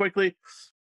I'll do it quickly.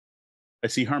 I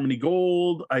see Harmony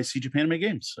Gold. I see Japanime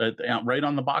Games right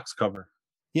on the box cover.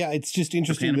 Yeah, it's just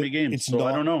interesting. Japanime Games. So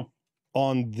I don't know.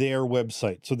 On their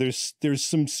website, so there's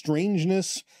some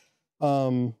strangeness.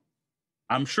 I'm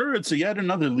sure it's yet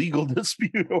another legal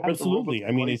dispute. Absolutely,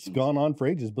 I mean it's gone on for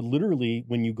ages. But literally,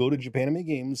 when you go to Japanime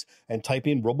Games and type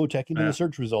in Robotech into the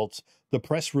search results, the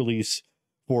press release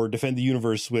for Defend the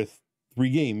Universe with 3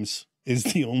 games is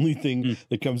the only thing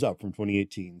that comes up from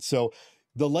 2018. So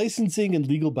the licensing and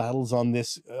legal battles on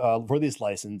this for this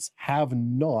license have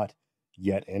not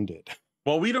yet ended.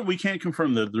 Well, we can't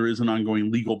confirm that there is an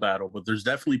ongoing legal battle, but there's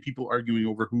definitely people arguing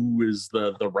over who is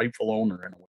the rightful owner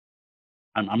in a way.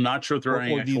 I'm not sure if there are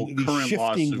any actual current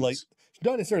lawsuits.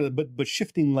 Not necessarily, but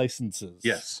shifting licenses.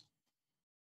 Yes.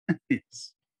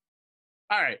 Yes.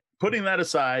 All right. Putting that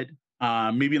aside,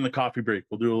 maybe in the coffee break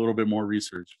we'll do a little bit more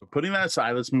research. But putting that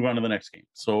aside, let's move on to the next game.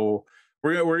 So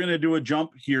we're gonna do a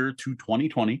jump here to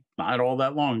 2020, not all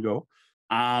that long ago.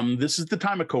 This is the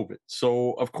time of COVID.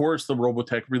 So, of course, the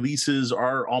Robotech releases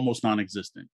are almost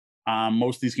non-existent.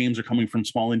 Most of these games are coming from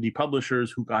small indie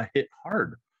publishers who got hit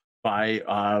hard by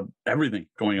everything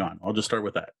going on. I'll just start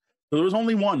with that. So there was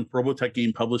only one Robotech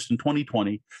game published in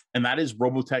 2020, and that is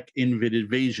Robotech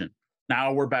Invasion.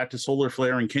 Now we're back to Solar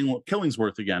Flare and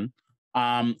Killingsworth again.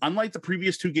 Unlike the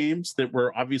previous two games that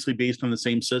were obviously based on the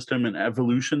same system and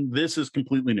evolution, this is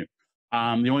completely new.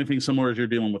 The only thing similar is you're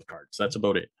dealing with cards. That's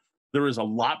about it. There is a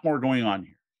lot more going on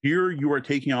here. Here you are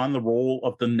taking on the role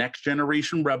of the next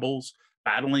generation rebels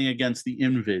battling against the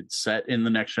Invids set in the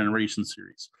Next Generation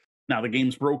series. Now the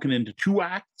game's broken into two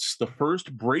acts. The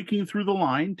first breaking through the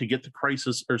line to get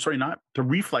to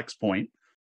reflex point.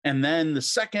 And then the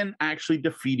second actually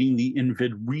defeating the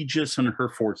Invid Regis and her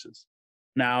forces.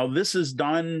 Now this is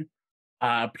done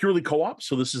purely co-op.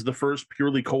 So this is the first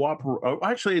purely co-op.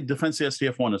 Actually, Defense the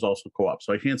STF 1 is also co-op.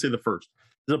 So I can't say the first.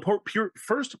 The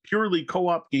first purely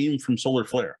co-op game from Solar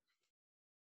Flare.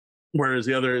 Whereas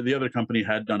the other company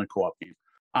had done a co-op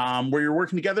game. Where you're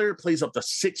working together, it plays up to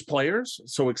 6 players.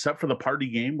 So except for the party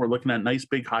game, we're looking at nice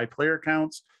big high player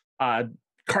counts,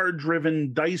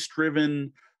 card-driven,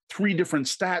 dice-driven, 3 different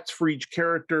stats for each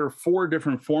character, 4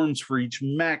 different forms for each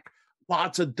mech,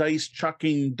 lots of dice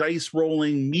chucking, dice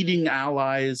rolling, meeting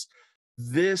allies.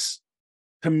 This,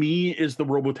 to me, is the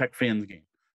Robotech fans game.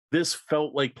 This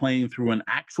felt like playing through an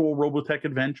actual Robotech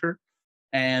adventure.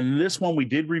 And this one we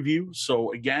did review.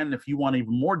 So again, if you want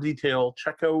even more detail,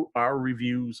 check out our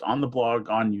reviews on the blog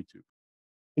on YouTube.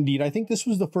 Indeed, I think this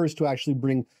was the first to actually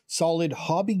bring solid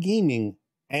hobby gaming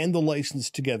and the license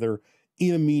together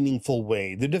in a meaningful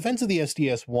way. The Defense of the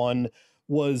STS-1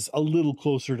 was a little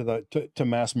closer to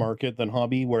mass market than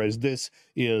hobby, whereas this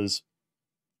is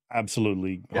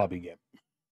absolutely hobby game.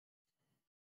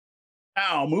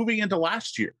 Now, moving into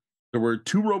last year, there were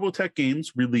 2 Robotech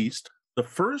games released. The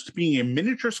first being a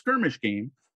miniature skirmish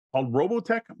game called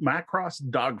Robotech Macross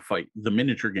Dogfight, the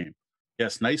miniature game.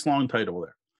 Yes, nice long title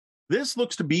there. This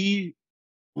looks to be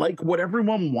like what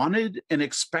everyone wanted and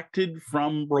expected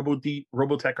from Robotech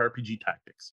RPG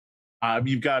Tactics.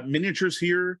 You've got miniatures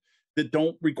here that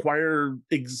don't require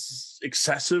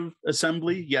excessive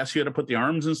assembly. Yes, you got to put the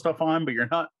arms and stuff on, but you're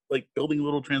not like building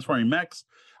little transforming mechs.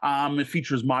 It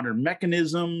features modern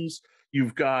mechanisms.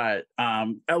 You've got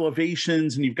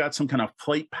elevations, and you've got some kind of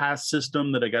flight path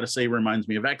system that I got to say reminds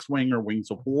me of X-Wing or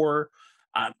Wings of War.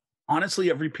 Honestly,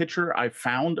 every picture I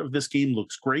found of this game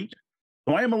looks great.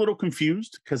 So I am a little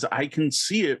confused because I can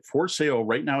see it for sale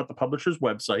right now at the publisher's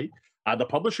website. The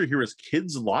publisher here is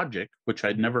Kids Logic, which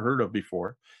I'd never heard of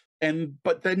before.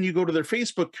 But then you go to their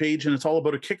Facebook page, and it's all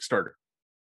about a Kickstarter.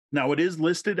 Now, it is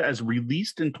listed as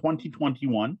released in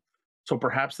 2021. So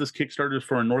perhaps this Kickstarter is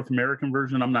for a North American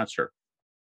version. I'm not sure.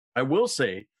 I will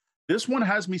say this one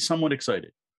has me somewhat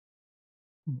excited.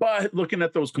 But looking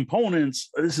at those components,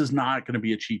 this is not going to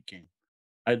be a cheap game.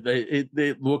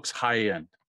 It looks high end.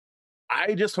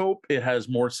 I just hope it has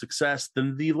more success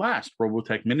than the last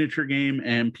Robotech miniature game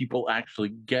and people actually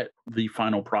get the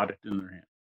final product in their hand.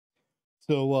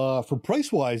 So for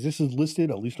price-wise, this is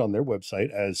listed, at least on their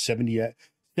website, as 70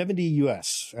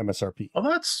 US MSRP. Well,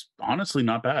 that's honestly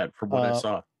not bad for what I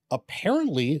saw.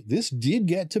 Apparently, this did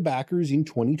get to backers in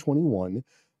 2021,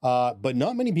 but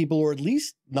not many people, or at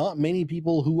least not many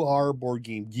people who are board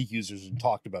game geek users and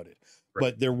talked about it. Right.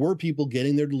 But there were people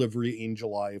getting their delivery in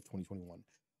July of 2021.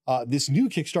 This new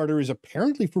Kickstarter is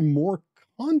apparently for more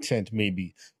content,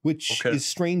 maybe, which is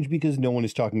strange because no one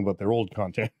is talking about their old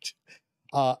content.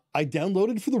 I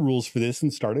downloaded for the rules for this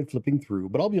and started flipping through,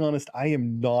 but I'll be honest, I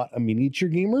am not a miniature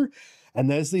gamer.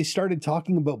 And as they started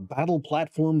talking about battle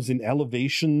platforms and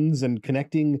elevations and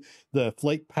connecting the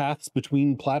flight paths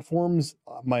between platforms,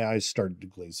 my eyes started to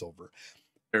glaze over.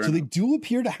 Fair enough. They do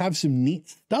appear to have some neat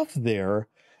stuff there.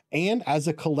 And as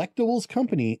a collectibles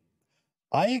company,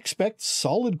 I expect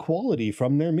solid quality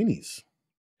from their minis.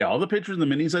 Yeah, all the pictures of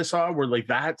the minis I saw were like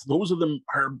that. Those are the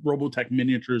Robotech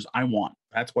miniatures I want.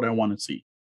 That's what I want to see.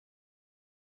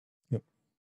 Yep.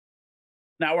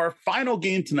 Now, our final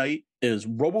game tonight is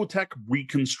Robotech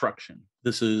Reconstruction.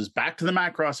 This is back to the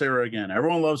Macross era again.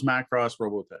 Everyone loves Macross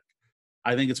Robotech.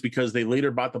 I think it's because they later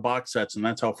bought the box sets, and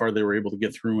that's how far they were able to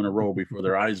get through in a row before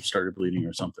their eyes started bleeding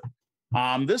or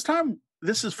something. This time,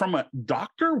 this is from a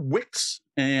Dr. Wicks,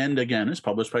 and again, it's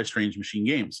published by Strange Machine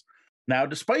Games. Now,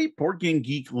 despite Board Game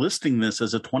Geek listing this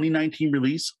as a 2019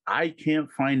 release, I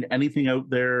can't find anything out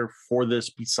there for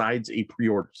this besides a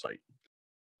pre-order site.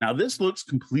 Now, this looks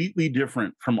completely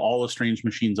different from all of Strange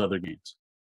Machine's other games.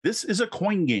 This is a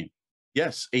coin game.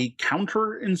 Yes, a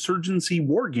counter-insurgency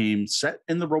war game set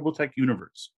in the Robotech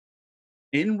universe.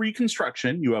 In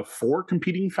Reconstruction, you have 4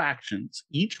 competing factions,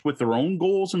 each with their own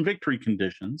goals and victory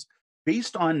conditions,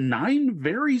 based on 9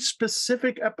 very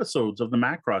specific episodes of the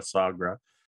Macross saga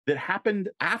that happened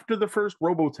after the first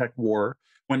Robotech War,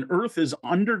 when Earth is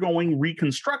undergoing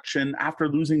reconstruction after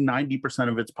losing 90%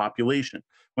 of its population.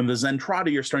 When the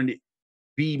Zentradi are starting to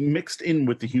be mixed in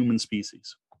with the human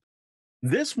species.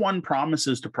 This one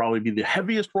promises to probably be the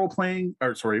heaviest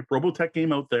Robotech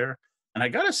game out there. And I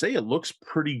gotta say, it looks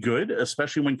pretty good,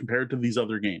 especially when compared to these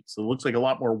other games. It looks like a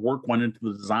lot more work went into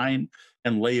the design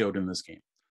and layout in this game.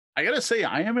 I gotta say,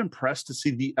 I am impressed to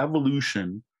see the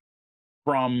evolution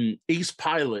from Ace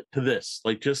Pilot to this,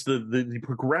 like just the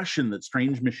progression that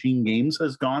Strange Machine Games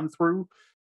has gone through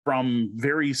from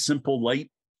very simple, light,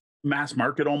 mass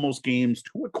market almost games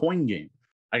to a coin game.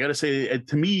 I got to say,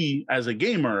 to me, as a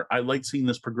gamer, I like seeing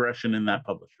this progression in that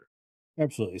publisher.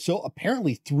 Absolutely. So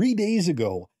apparently 3 days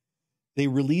ago, they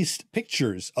released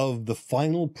pictures of the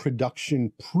final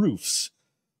production proofs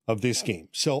of this game.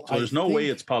 So there's no way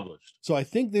it's published. So I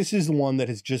think this is the one that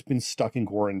has just been stuck in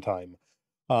quarantine.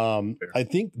 I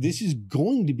think this is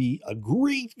going to be a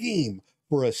great game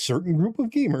for a certain group of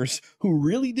gamers who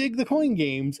really dig the coin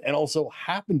games and also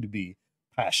happen to be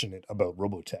passionate about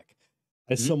Robotech.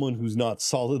 As someone who's not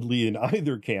solidly in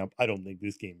either camp, I don't think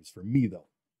this game is for me, though.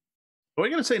 Well, I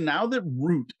got to say, now that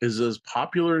Root is as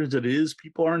popular as it is,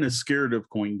 people aren't as scared of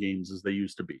coin games as they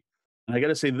used to be. And I got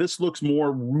to say, this looks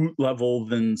more Root level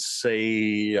than,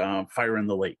 say, Fire in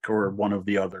the Lake or one of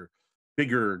the other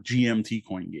bigger GMT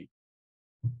coin games.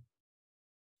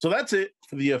 So that's it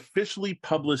for the officially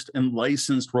published and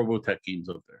licensed Robotech games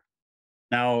out there.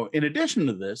 Now, in addition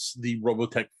to this, the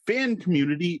Robotech fan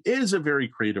community is a very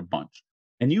creative bunch.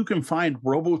 And you can find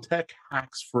Robotech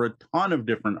hacks for a ton of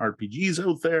different RPGs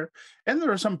out there. And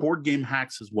there are some board game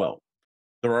hacks as well.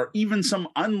 There are even some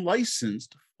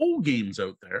unlicensed full games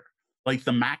out there, like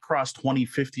the Macross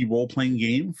 2050 role-playing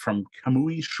game from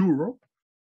Kamui Shuro,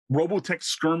 Robotech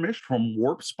Skirmish from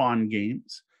Warp Spawn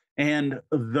Games, and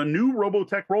the new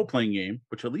Robotech role-playing game,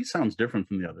 which at least sounds different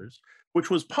from the others, which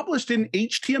was published in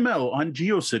HTML on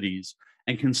GeoCities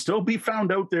and can still be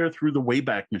found out there through the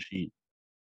Wayback Machine.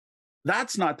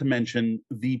 That's not to mention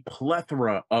the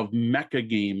plethora of mecha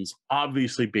games,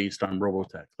 obviously based on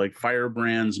Robotech, like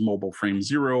Firebrand's Mobile Frame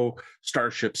Zero,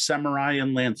 Starship Samurai,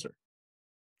 and Lancer.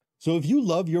 So if you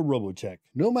love your Robotech,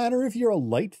 no matter if you're a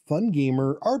light, fun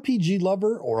gamer, RPG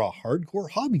lover, or a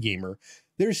hardcore hobby gamer,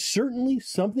 there's certainly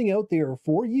something out there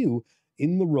for you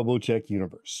in the Robotech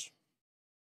universe.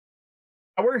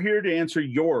 We're here to answer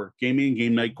your gaming and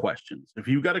game night questions. If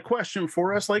you've got a question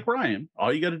for us like Ryan,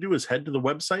 all you got to do is head to the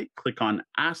website, click on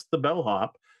Ask the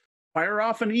Bellhop, fire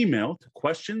off an email to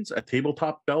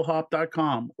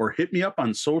questions@tabletopbellhop.com, or hit me up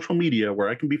on social media where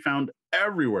I can be found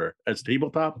everywhere as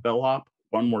Tabletop Bellhop,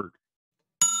 one word.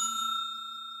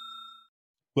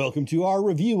 Welcome to our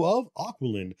review of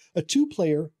Aqualin, a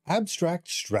 2-player abstract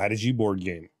strategy board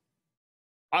game.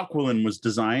 Aqualin was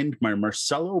designed by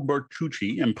Marcello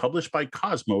Bertucci and published by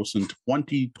Cosmos in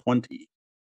 2020.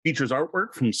 Features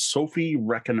artwork from Sophie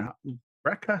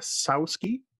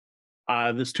Rekasowski.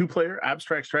 This 2-player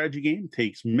abstract strategy game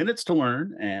takes minutes to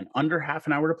learn and under half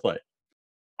an hour to play.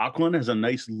 Aqualin has a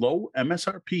nice low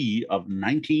MSRP of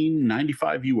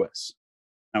 $19.95 US.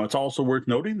 Now, it's also worth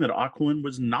noting that Aqualin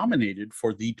was nominated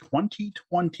for the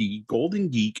 2020 Golden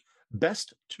Geek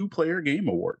Best 2-Player Game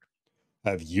Award.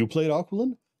 Have you played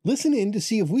Aqualin? Listen in to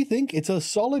see if we think it's a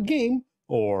solid game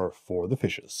or for the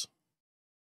fishes.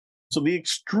 So the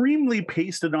extremely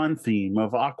pasted-on theme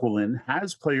of Aqualin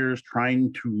has players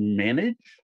trying to manage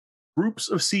groups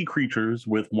of sea creatures,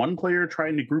 with one player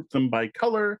trying to group them by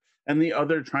color and the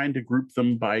other trying to group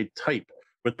them by type,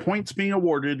 with points being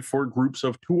awarded for groups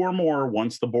of 2 or more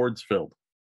once the board's filled.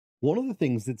 One of the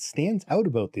things that stands out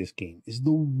about this game is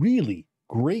the really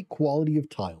great quality of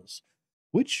tiles,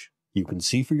 which you can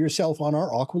see for yourself on our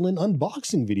Aqualin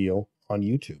unboxing video on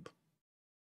YouTube.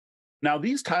 Now,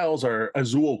 these tiles are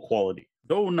Azul quality,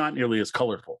 though not nearly as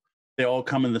colorful. They all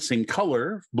come in the same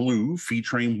color, blue,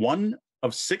 featuring 1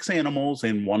 of 6 animals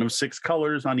and 1 of 6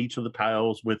 colors on each of the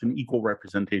tiles with an equal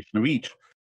representation of each.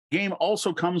 The game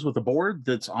also comes with a board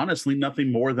that's honestly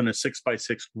nothing more than a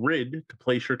 6x6 grid to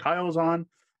place your tiles on,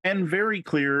 and very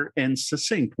clear and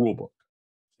succinct rulebook.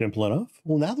 Simple enough.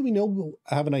 Well, now that we know, we'll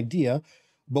have an idea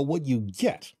about what you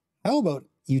get, how about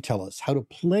you tell us how to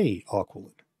play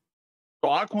Aqualin? So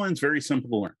Aqualin's very simple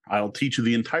to learn. I'll teach you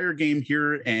the entire game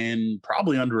here in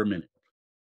probably under a minute.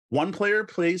 One player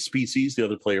plays species, the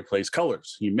other player plays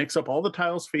colors. You mix up all the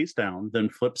tiles face down, then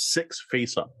flip 6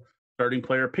 face up. Starting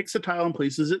player picks a tile and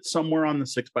places it somewhere on the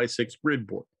 6x6 grid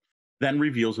board, then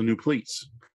reveals a new piece.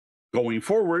 Going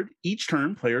forward, each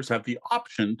turn, players have the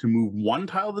option to move one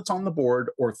tile that's on the board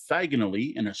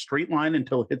orthogonally in a straight line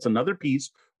until it hits another piece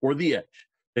or the edge.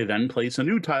 They then place a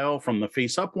new tile from the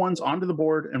face-up ones onto the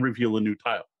board and reveal a new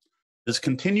tile. This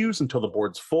continues until the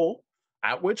board's full,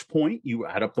 at which point you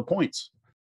add up the points.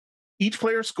 Each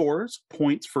player scores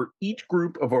points for each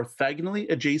group of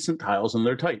orthogonally adjacent tiles in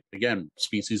their type. Again,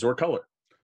 species or color.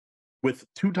 With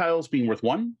 2 tiles being worth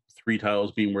 1, 3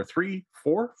 tiles being worth 3,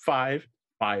 4, 5,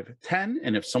 5, 10.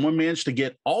 And if someone managed to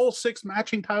get all 6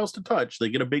 matching tiles to touch, they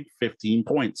get a big 15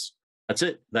 points. That's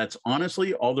it. That's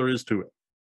honestly all there is to it.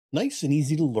 Nice and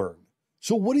easy to learn.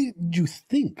 So what did you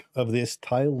think of this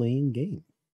tile laying game?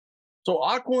 So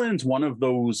Aqualin's one of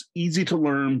those easy to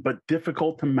learn but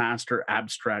difficult to master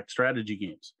abstract strategy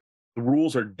games. The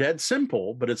rules are dead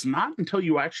simple, but it's not until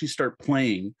you actually start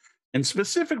playing and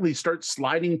specifically start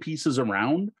sliding pieces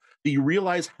around that you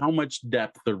realize how much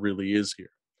depth there really is here.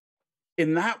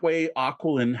 In that way,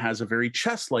 Aqualin has a very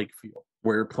chess-like feel,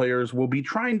 where players will be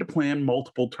trying to plan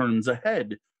multiple turns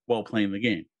ahead while playing the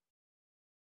game.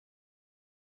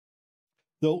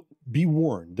 Though, be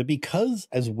warned that because,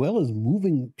 as well as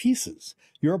moving pieces,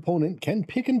 your opponent can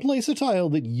pick and place a tile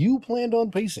that you planned on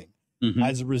placing.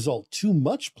 As a result, too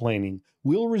much planning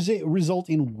will result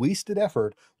in wasted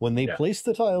effort when they place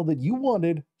the tile that you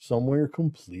wanted somewhere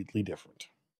completely different.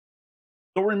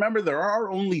 So remember, there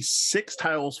are only 6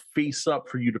 tiles face up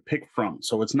for you to pick from.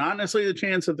 So it's not necessarily the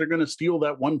chance that they're going to steal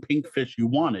that one pink fish you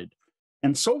wanted.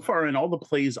 And so far in all the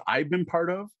plays I've been part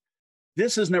of,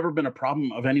 this has never been a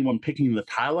problem of anyone picking the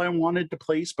tile I wanted to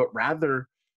place, but rather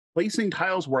placing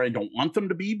tiles where I don't want them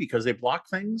to be because they block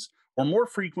things, or more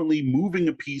frequently moving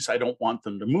a piece I don't want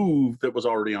them to move that was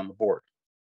already on the board.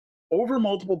 Over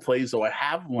multiple plays, though, I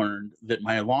have learned that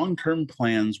my long-term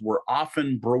plans were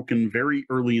often broken very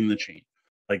early in the chain,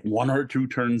 like 1 or 2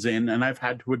 turns in, and I've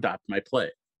had to adapt my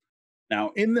play.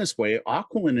 Now, in this way,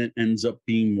 Aqualin ends up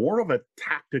being more of a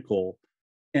tactical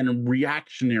and a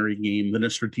reactionary game than a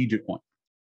strategic one.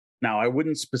 Now, I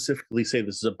wouldn't specifically say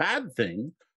this is a bad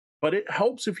thing, but it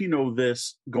helps if you know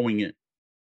this going in.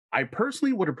 I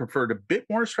personally would have preferred a bit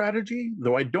more strategy,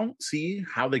 though I don't see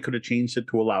how they could have changed it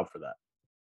to allow for that.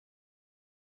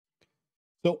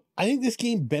 So I think this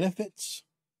game benefits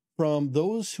from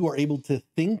those who are able to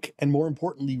think and, more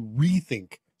importantly,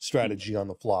 rethink strategy on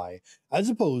the fly, as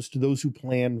opposed to those who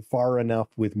plan far enough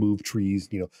with move trees,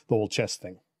 the whole chess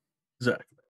thing. Exactly.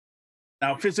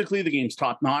 Now, physically, the game's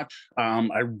top-notch.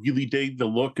 I really dig the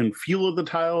look and feel of the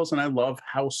tiles, and I love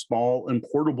how small and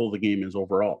portable the game is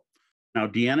overall. Now,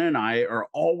 Deanna and I are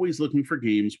always looking for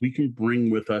games we can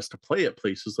bring with us to play at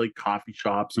places like coffee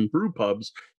shops and brew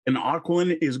pubs, and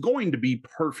Aqualin is going to be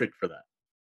perfect for that.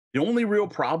 The only real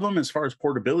problem as far as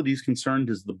portability is concerned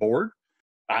is the board,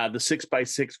 the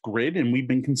 6x6 grid, and we've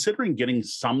been considering getting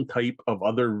some type of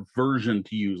other version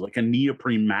to use, like a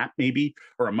neoprene mat maybe,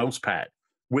 or a mouse pad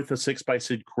with a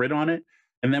 6x6 grid on it.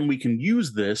 And then we can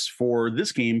use this for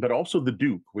this game, but also the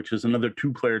Duke, which is another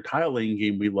 2-player tile laying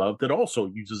game we love that also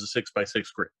uses a 6x6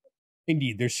 grid.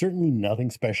 Indeed, there's certainly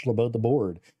nothing special about the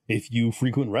board. If you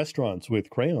frequent restaurants with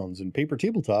crayons and paper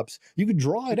tabletops, you could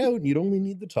draw it out and you'd only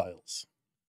need the tiles.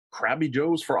 Krabby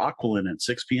Joe's for Aqualin at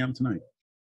 6 p.m. tonight.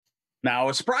 Now,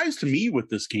 a surprise to me with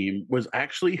this game was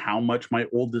actually how much my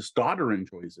oldest daughter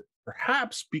enjoys it.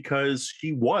 Perhaps because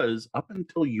she was, up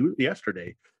until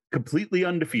yesterday, completely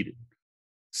undefeated.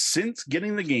 Since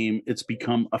getting the game, it's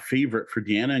become a favorite for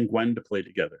Deanna and Gwen to play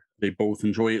together. They both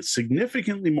enjoy it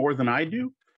significantly more than I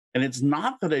do. And it's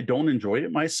not that I don't enjoy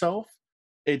it myself.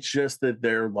 It's just that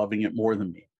they're loving it more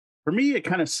than me. For me, it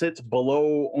kind of sits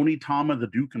below Onitama, the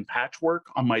Duke, and Patchwork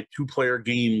on my 2-player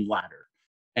game ladder.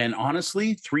 And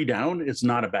honestly, 3 down is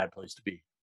not a bad place to be.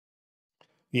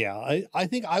 Yeah, I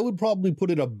think I would probably put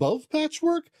it above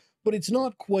Patchwork, but it's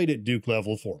not quite at Duke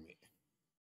level for me.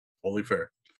 Totally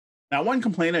fair. Now, one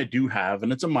complaint I do have,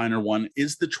 and it's a minor one,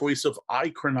 is the choice of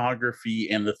iconography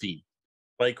and the theme.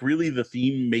 Like, really, the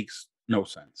theme makes no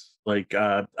sense. Like,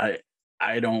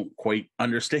 I don't quite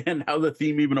understand how the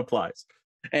theme even applies.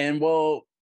 And, well,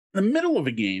 in the middle of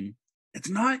a game, it's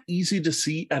not easy to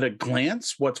see at a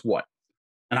glance what's what.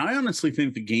 And I honestly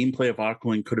think the gameplay of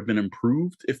Aqualin could have been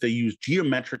improved if they used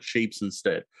geometric shapes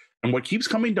instead. And what keeps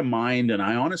coming to mind, and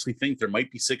I honestly think there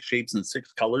might be 6 shapes and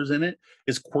 6 colors in it,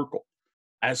 is Quirkle,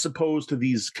 as opposed to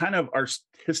these kind of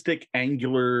artistic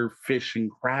angular fish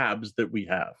and crabs that we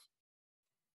have.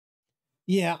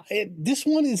 Yeah, this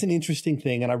one is an interesting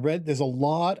thing, and I read there's a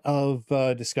lot of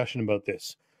discussion about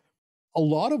this. A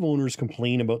lot of owners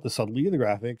complain about the subtlety of the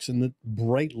graphics and that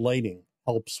bright lighting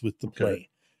helps with the play.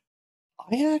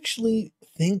 I actually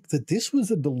think that this was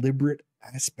a deliberate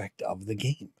aspect of the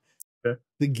game.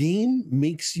 The game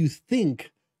makes you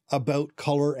think about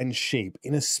color and shape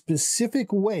in a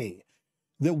specific way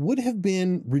that would have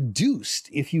been reduced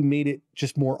if you made it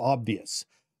just more obvious.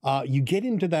 You get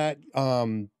into that,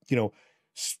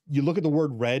 you look at the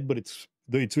word red, but it's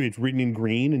it's written in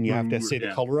green, and you have to say the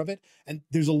Yeah. color of it. And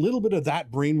there's a little bit of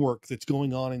that brain work that's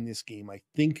going on in this game. I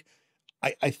think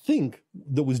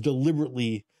that was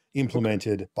deliberately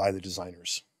implemented by the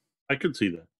designers. I could see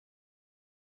that.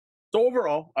 So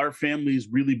overall, our family's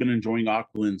really been enjoying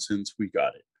Aqualin since we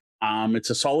got it. It's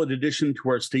a solid addition to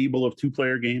our stable of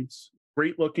 2-player games.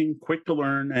 Great looking, quick to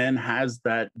learn, and has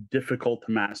that difficult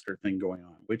to master thing going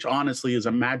on, which honestly is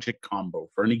a magic combo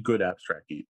for any good abstract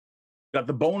game. Got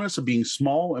the bonus of being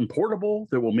small and portable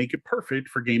that will make it perfect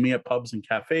for gaming at pubs and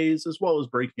cafes, as well as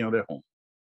breaking out at home.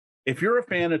 If you're a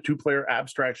fan of 2-player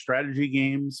abstract strategy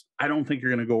games, I don't think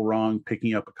you're going to go wrong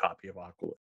picking up a copy of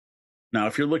Aqualin. Now,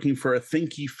 if you're looking for a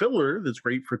thinky filler that's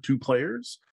great for 2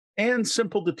 players and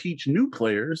simple to teach new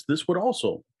players, this would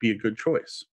also be a good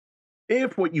choice.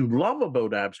 If what you love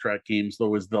about abstract games,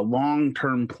 though, is the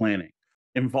long-term planning,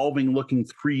 involving looking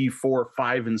 3, 4,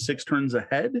 5, and 6 turns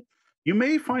ahead, you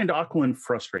may find Aqualin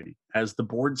frustrating as the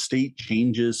board state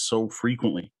changes so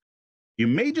frequently. You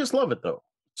may just love it, though.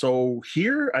 So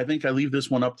here, I think I leave this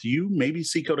one up to you. Maybe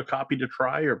seek out a copy to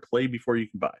try or play before you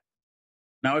can buy.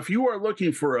 Now, if you are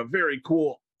looking for a very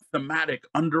cool thematic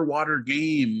underwater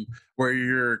game where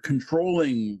you're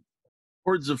controlling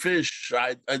hordes of fish,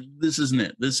 this isn't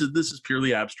it. This is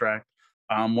purely abstract.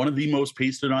 One of the most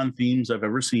pasted on themes I've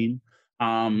ever seen.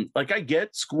 Like, I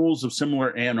get schools of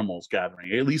similar animals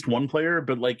gathering, at least one player,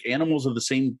 but like animals of the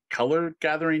same color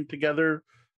gathering together,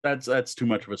 that's too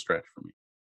much of a stretch for me.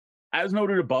 As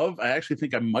noted above, I actually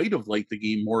think I might have liked the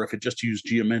game more if it just used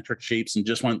geometric shapes and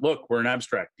just went, look, we're an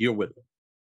abstract, deal with it.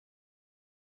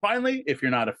 Finally, if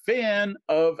you're not a fan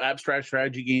of abstract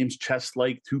strategy games,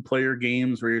 chess-like 2-player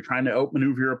games where you're trying to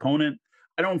outmaneuver your opponent,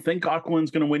 I don't think Aqualin's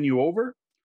going to win you over.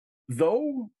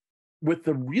 Though, with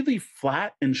the really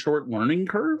flat and short learning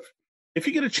curve, if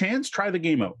you get a chance, try the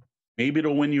game out. Maybe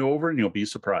it'll win you over and you'll be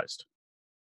surprised.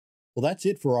 Well, that's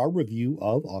it for our review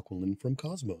of Aqualin from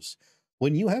Cosmos.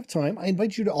 When you have time, I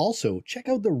invite you to also check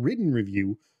out the written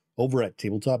review over at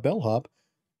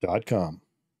tabletopbellhop.com.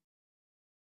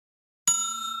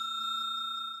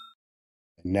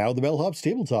 And now the Bellhops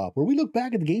Tabletop, where we look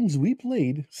back at the games we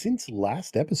played since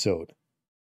last episode.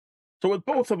 So with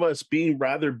both of us being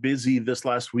rather busy this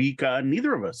last week,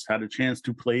 neither of us had a chance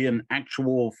to play an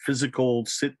actual physical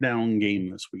sit-down game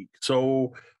this week.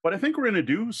 So what I think we're going to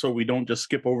do, so we don't just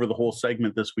skip over the whole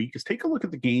segment this week, is take a look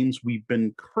at the games we've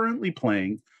been currently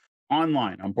playing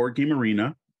online on Board Game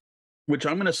Arena, which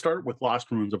I'm going to start with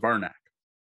Lost Ruins of Arnak.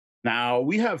 Now,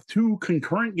 we have 2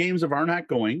 concurrent games of Arnak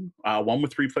going, one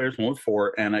with 3 players, one with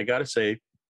 4, and I got to say,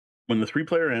 when the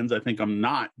 3-player ends, I think I'm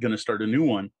not going to start a new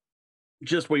one.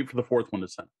 Just wait for the 4th one to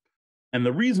send. And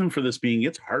the reason for this being,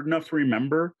 it's hard enough to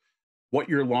remember what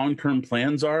your long-term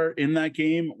plans are in that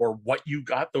game or what you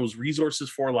got those resources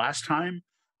for last time,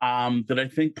 that I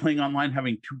think playing online,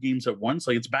 having 2 games at once,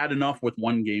 like, it's bad enough with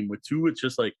 1 game. With 2, it's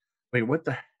just like, wait, what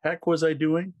the heck was I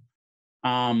doing?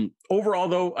 Overall,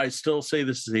 though, I still say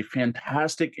this is a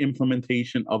fantastic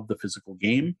implementation of the physical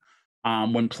game.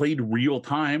 When played real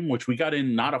time, which we got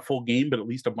in not a full game, but at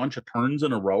least a bunch of turns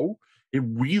in a row, it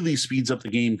really speeds up the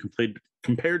game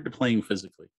compared to playing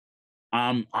physically.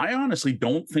 I honestly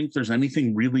don't think there's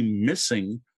anything really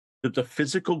missing that the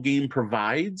physical game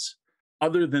provides,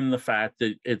 other than the fact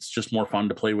that it's just more fun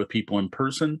to play with people in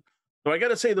person. So I got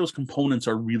to say those components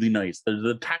are really nice.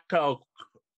 The tactile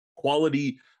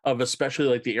quality of especially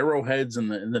like the arrowheads and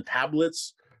the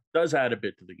tablets does add a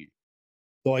bit to the game.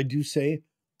 Though I do say,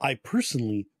 I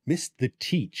personally missed the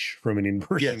teach from an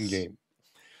in-person game.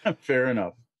 Fair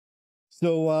enough.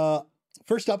 So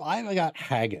first up, I got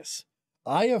Haggis.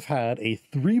 I have had a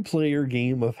 3-player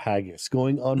game of Haggis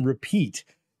going on repeat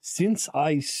since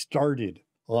I started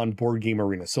on Board Game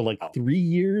Arena. So like 3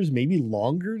 years, maybe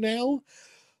longer now.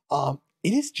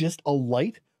 It is just a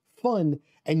light, fun,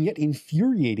 and yet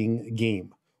infuriating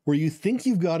game where you think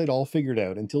you've got it all figured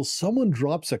out until someone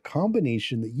drops a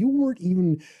combination that you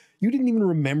didn't even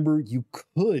remember you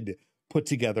could put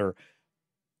together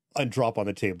and drop on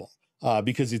the table,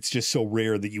 because it's just so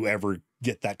rare that you ever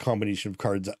get that combination of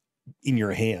cards in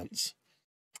your hands.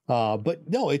 But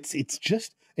no, it's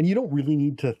just, and you don't really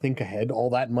need to think ahead all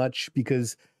that much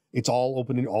because it's all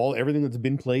open and everything that's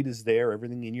been played is there.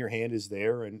 Everything in your hand is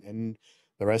there. And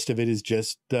the rest of it is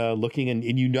just looking, and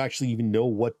you actually even know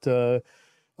what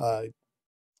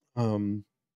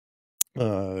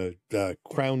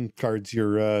crown cards,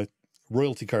 your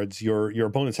royalty cards, your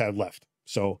opponents have left.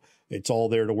 So it's all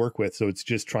there to work with. So it's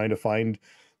just trying to find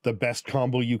the best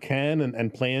combo you can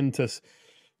and plan to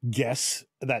guess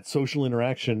that social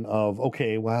interaction of,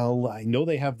 okay, well, I know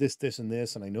they have this, this, and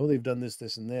this, and I know they've done this,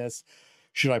 this, and this.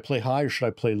 Should I play high or should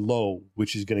I play low?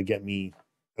 Which is going to get me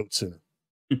out sooner?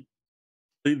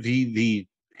 The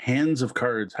hands of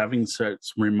cards having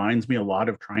sets reminds me a lot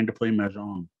of trying to play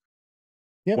mahjong.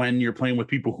 Yep. When you're playing with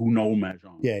people who know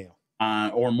mahjong. Yeah.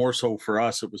 Or more so for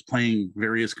us, it was playing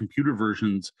various computer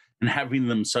versions and having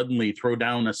them suddenly throw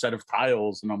down a set of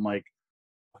tiles, and I'm like,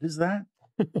 what is that?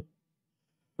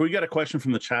 We got a question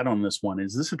from the chat on this one.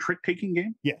 Is this a trick-taking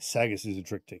game? Yes, Sagas is a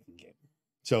trick-taking game.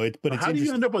 So it's how do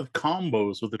you end up with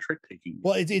combos with the trick-taking game?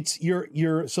 Well, it's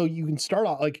you're so you can start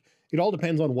off like, it all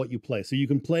depends on what you play. So you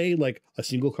can play like a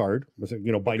single card,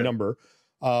 by number,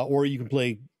 or you can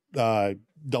play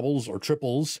doubles or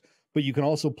triples, but you can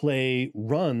also play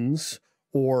runs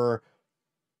or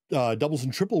doubles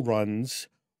and triple runs,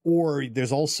 or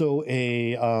there's also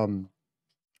a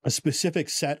specific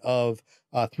set of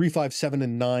 3, 5, 7,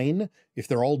 and 9 if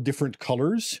they're all different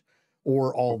colors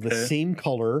or all the same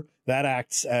color. That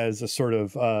acts as a sort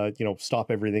of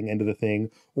stop everything end of the thing.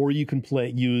 Or you can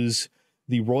use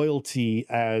the royalty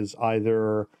as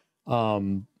either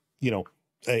a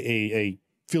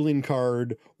fill-in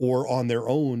card, or on their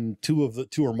own two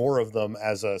or more of them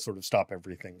as a sort of stop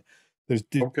everything. There's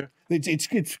a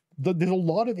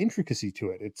lot of intricacy to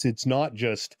it. It's not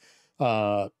just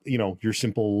your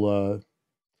simple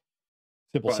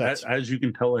sets. As you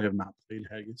can tell, I have not played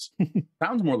Haggis.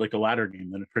 Sounds more like a ladder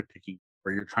game than a trick taking,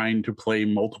 where you're trying to play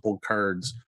multiple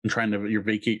cards and trying to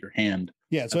vacate your hand.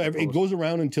 Yeah, so it goes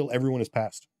around until everyone is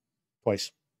passed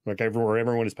twice, like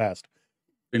everyone is passed.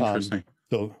 Interesting.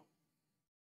 So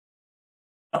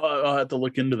I'll have to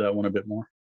look into that one a bit more.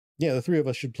 Yeah, the three of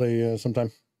us should play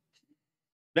sometime.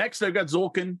 Next, I've got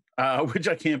Zolkin, which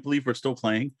I can't believe we're still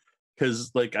playing,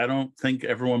 because I don't think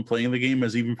everyone playing the game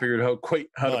has even figured out quite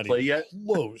how to play yet.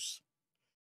 Close.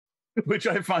 Which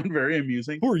I find very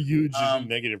amusing. Who are you in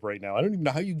negative right now? I don't even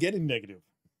know how you get in negative.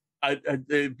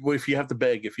 If you have to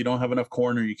beg, if you don't have enough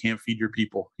corn or you can't feed your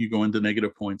people, you go into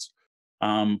negative points.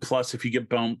 Plus, if you get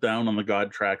bumped down on the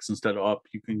god tracks instead of up,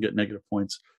 you can get negative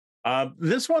points.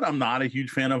 This one I'm not a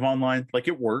huge fan of online.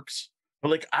 It works,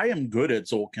 but I am good at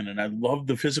Zolkin and I love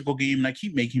the physical game, and I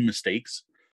keep making mistakes.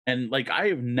 And I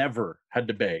have never had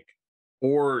to beg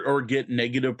or get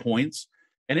negative points.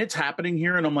 And it's happening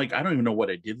here. And I'm I don't even know what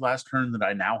I did last turn that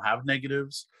I now have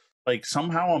negatives.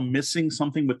 Somehow I'm missing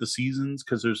something with the seasons,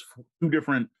 because there's two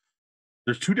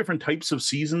different types of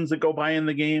seasons that go by in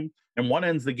the game. And one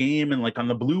ends the game, and on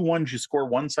the blue ones, you score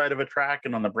one side of a track,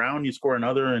 and on the brown, you score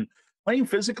another. And playing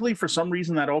physically, for some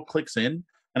reason, that all clicks in.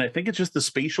 And I think it's just the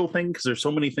spatial thing, because there's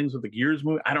so many things with the gears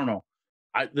moving. I don't know.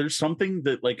 There's something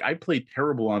that I played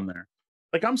terrible on there.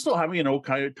 I'm still having an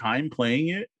okay time playing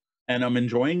it, and I'm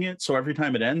enjoying it. So every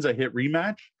time it ends, I hit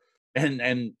rematch.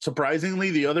 And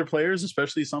surprisingly, the other players,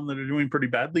 especially some that are doing pretty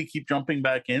badly, keep jumping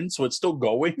back in. So it's still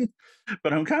going.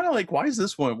 But I'm kind of why is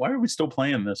this one? Why are we still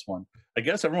playing this one? I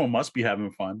guess everyone must be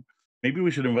having fun. Maybe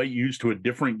we should invite you to a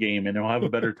different game and he'll have a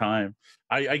better time.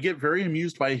 I get very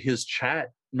amused by his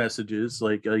chat messages,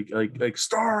 like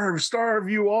starve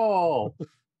you all.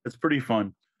 It's pretty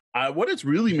fun. What it's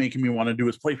really making me want to do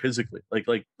is play physically.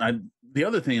 The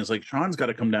other thing is Sean's got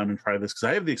to come down and try this, because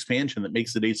I have the expansion that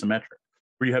makes it asymmetric,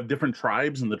 where you have different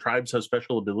tribes and the tribes have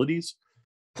special abilities.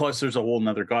 Plus there's a whole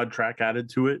nother god track added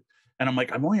to it. And I'm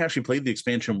I've only actually played the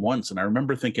expansion once, and I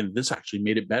remember thinking this actually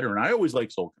made it better. And I always like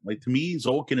Zolkin. To me,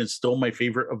 Zolkin is still my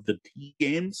favorite of the T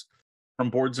games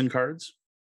from boards and cards.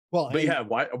 Well, but yeah,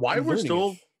 why we're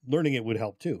still learning it would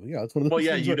help too. Yeah, it's one of those. Well,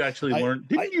 yeah, you'd actually learn.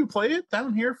 Didn't you play it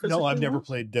down here? No, I've never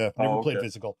played. Played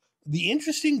physical. The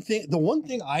interesting thing, the one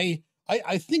thing I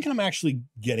think I'm actually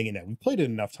getting it now. We've played it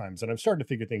enough times, and I'm starting to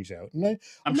figure things out. And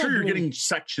I'm sure you're getting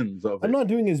sections of it. I'm not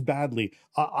doing as badly.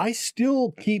 I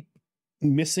still keep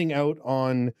missing out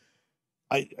on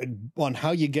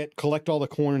how you collect all the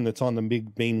corn that's on the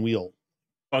big main wheel.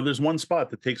 Oh, there's one spot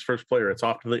that takes first player. It's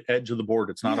off to the edge of the board.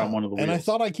 It's not on one of the wheels. And I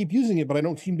thought I keep using it, but I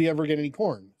don't seem to ever get any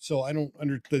corn. So I don't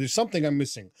there's something I'm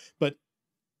missing, but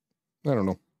I don't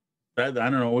know. I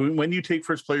don't know. When you take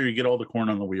first player, you get all the corn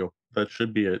on the wheel. That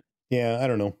should be it. Yeah, I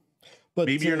don't know. But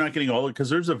maybe you're not getting all of it, because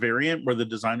there's a variant where the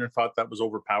designer thought that was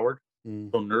overpowered. So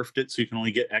nerfed it so you can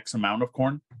only get X amount of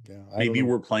corn. Yeah, maybe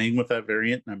we're playing with that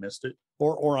variant and I missed it.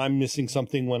 Or I'm missing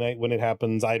something when it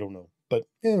happens. I don't know. But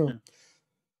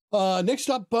next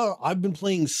up, I've been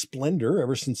playing Splendor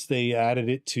ever since they added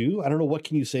it too. I don't know, what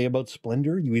can you say about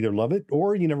Splendor? You either love it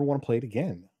or you never want to play it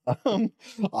again.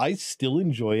 I still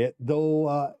enjoy it,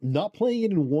 though not playing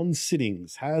it in one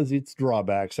sittings has its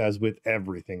drawbacks, as with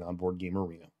everything on Board Game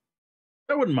Arena.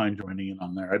 I wouldn't mind joining in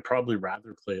on there. I'd probably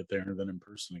rather play it there than in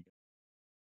person again.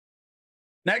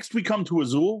 Next, we come to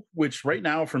Azul, which right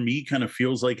now for me kind of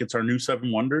feels like it's our new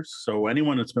Seven Wonders. So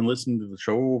anyone that's been listening to the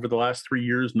show over the last 3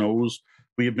 years knows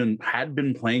we had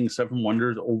been playing Seven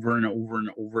Wonders over and over and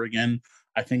over again.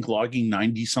 I think logging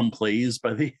 90 some plays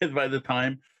by the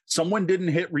time someone didn't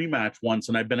hit rematch once,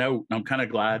 and I've been out, and I'm kind of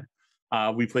glad.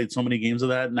 We played so many games of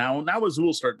that. Now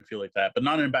Azul's starting to feel like that, but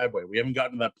not in a bad way. We haven't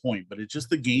gotten to that point, but it's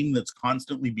just the game that's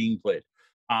constantly being played.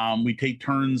 We take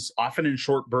turns often in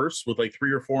short bursts with like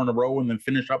 3 or 4 in a row and then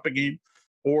finish up a game,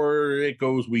 or it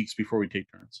goes weeks before we take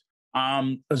turns.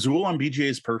 Azul on BGA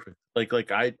is perfect.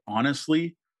 Like I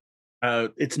honestly,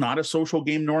 it's not a social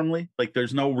game normally. Like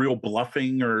there's no real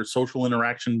bluffing or social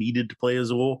interaction needed to play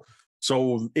Azul.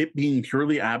 So it being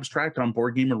purely abstract on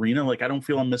Board Game Arena, like I don't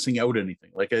feel I'm missing out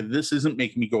anything. Like this isn't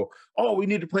making me go, oh, we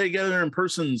need to play together in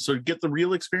person so get the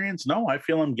real experience. No, I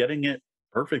feel I'm getting it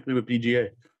perfectly with BGA.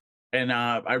 And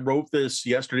I wrote this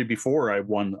yesterday before I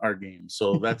won our game.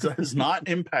 So that's not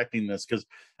impacting this, because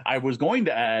I was going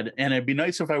to add, and it'd be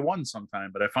nice if I won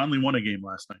sometime, but I finally won a game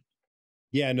last night.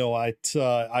 Yeah, no,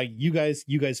 you guys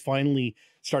finally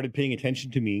started paying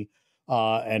attention to me,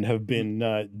 and have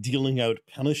been dealing out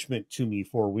punishment to me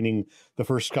for winning the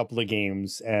first couple of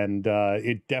games, and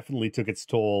it definitely took its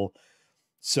toll.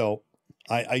 So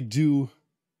I do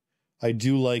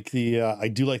like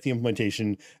the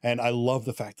implementation, and I love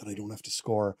the fact that I don't have to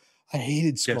score. I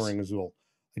hated scoring Azul.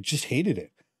 I just hated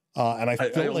it. And I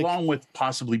felt like, along with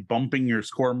possibly bumping your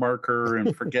score marker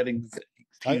and forgetting.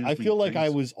 I feel like I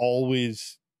was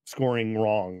always scoring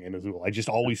wrong in Azul. I just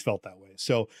always felt that way.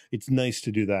 So it's nice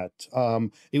to do that.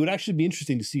 It would actually be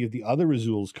interesting to see if the other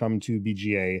Azuls come to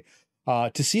BGA,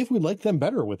 to see if we like them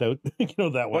better without, that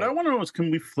way. What I want to know is,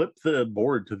 can we flip the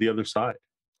board to the other side?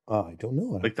 I don't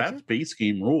know. Like that's base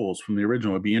game rules from the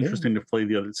original. It'd be interesting to play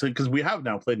the other side, because we have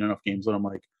now played enough games that I'm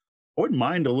like, I wouldn't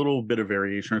mind a little bit of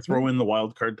variation, or throw in the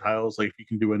wild card tiles. Like if you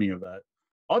can do any of that,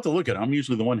 I'll have to look at it. I'm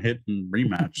usually the one hitting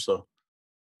rematch. So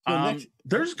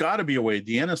there's got to be a way.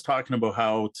 Deanna's talking about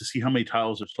how to see how many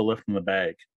tiles are still left in the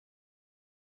bag.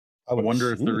 I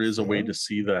wonder if there is a way to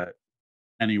see that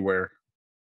anywhere.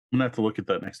 I'm gonna have to look at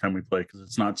that next time we play, because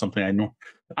it's not something I know.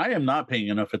 I am not paying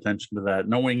enough attention to that.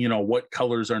 Knowing, what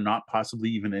colors are not possibly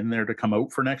even in there to come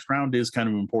out for next round is kind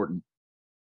of important.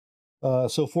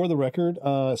 So for the record,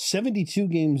 72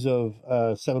 games of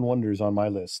Seven Wonders on my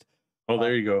list. Oh,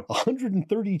 there you go.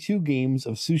 132 games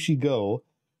of Sushi Go.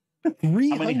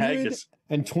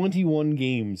 321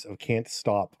 games of Can't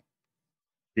Stop.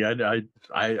 Yeah,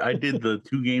 I did the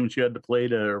 2 games you had to play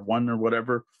or 1 or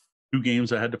whatever. 2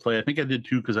 games I had to play. I think I did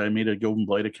 2 because I made a Golden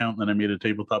Blight account, and then I made a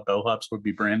Tabletop Bellhops would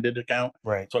be branded account.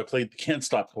 Right. So I played Can't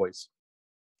Stop twice.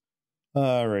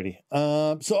 Alrighty.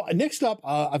 So next up,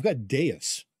 I've got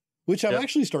Deus, which I'm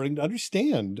actually starting to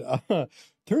understand.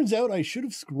 Turns out I should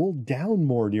have scrolled down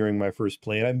more during my first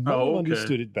play, and I might have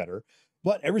understood it better.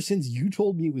 But ever since you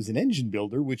told me it was an engine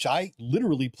builder, which I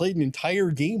literally played an entire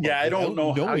game. Yeah, I don't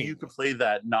know how you could play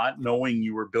that not knowing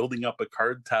you were building up a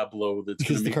card tableau that's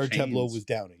because the card tableau was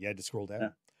down. You had to scroll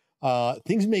down. Yeah.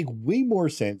 Things make way more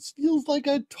sense. Feels like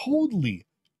a totally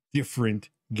different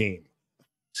game.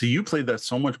 See, you played that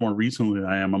so much more recently than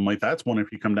I am. I'm like, that's one,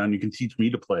 if you come down, you can teach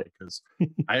me to play, because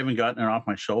I haven't gotten it off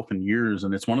my shelf in years.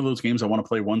 And it's one of those games I want to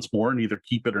play once more and either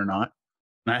keep it or not.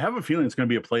 And I have a feeling it's going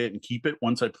to be a play it and keep it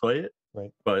once I play it.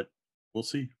 Right. But we'll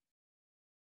see.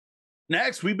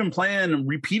 Next, we've been playing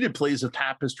repeated plays of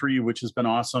Tapestry, which has been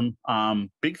awesome.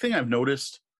 Big thing I've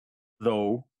noticed,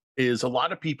 though, is a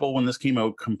lot of people, when this came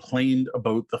out, complained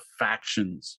about the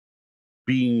factions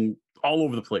being all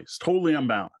over the place, totally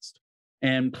unbalanced.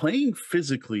 And playing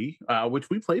physically, which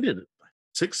we played it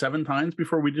 6-7 times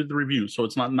before we did the review, so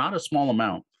it's not a small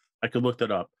amount. I could look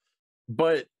that up.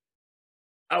 But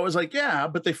I was like, yeah,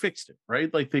 but they fixed it,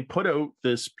 right? Like they put out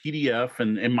this PDF,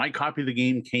 and my copy of the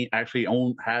game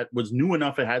was new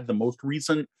enough. It had the most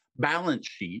recent balance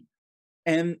sheet,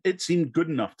 and it seemed good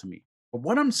enough to me. But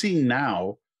what I'm seeing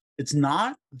now, it's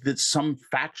not that some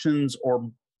factions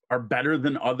are better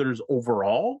than others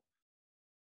overall.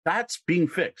 That's being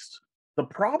fixed. The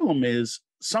problem is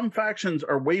some factions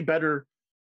are way better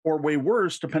or way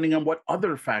worse depending on what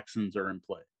other factions are in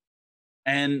play.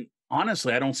 And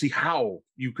honestly, I don't see how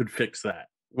you could fix that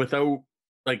without,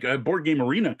 like, a Board Game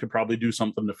Arena could probably do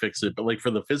something to fix it. But like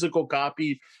for the physical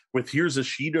copy with here's a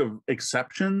sheet of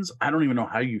exceptions, I don't even know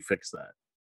how you fix that.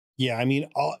 Yeah, I mean,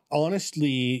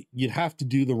 honestly, you'd have to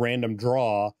do the random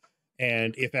draw,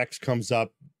 and if X comes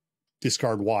up,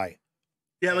 discard Y.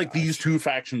 Yeah, like these 2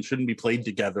 factions shouldn't be played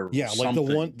together. Yeah, like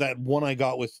that one I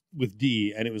got with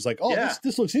D, and it was like, oh,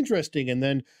 this looks interesting. And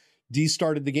then D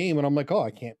started the game, and I'm like, oh, I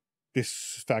can't.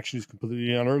 This faction is completely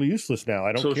and utterly useless now.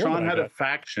 I don't care. So Sean had a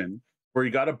faction where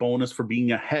you got a bonus for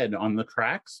being ahead on the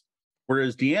tracks,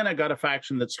 whereas Deanna got a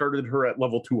faction that started her at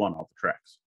level 2 on all the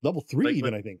tracks. Level 3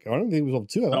 even, I think. I don't think it was level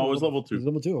 2. No, it was level 2. It was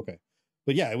level 2, okay.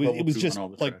 But yeah, it was just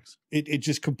like, it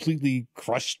just completely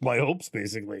crushed my hopes,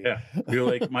 basically. Yeah, you're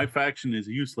like, my faction is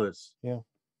useless. Yeah.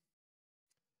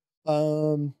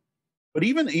 But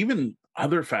even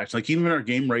other factions, like even in our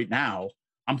game right now,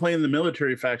 I'm playing the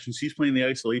military faction, she's playing the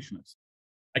isolationist.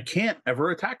 I can't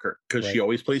ever attack her because she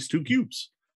always plays 2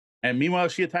 cubes. And meanwhile,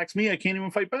 she attacks me, I can't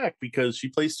even fight back because she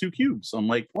plays 2 cubes. I'm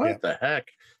like, what the heck?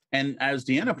 And as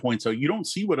Deanna points out, you don't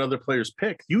see what other players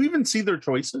pick. You even see their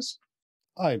choices.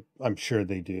 I'm sure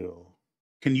they do.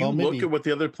 Can you look at what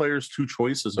the other players' 2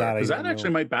 choices are? Because that actually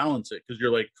might balance it. Because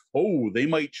you're like, oh, they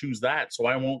might choose that, so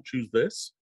I won't choose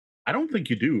this. I don't think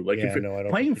you do. Like, if you're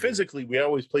playing physically, we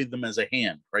always played them as a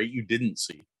hand, right? You didn't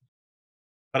see.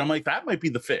 But I'm like, that might be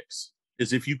the fix.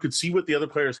 Is if you could see what the other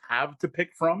players have to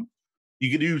pick from,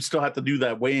 you still have to do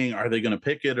that weighing. Are they going to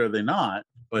pick it? Or are they not?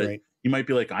 But you might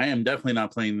be like, I am definitely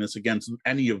not playing this against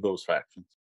any of those factions.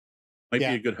 Might be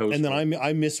a good host. And then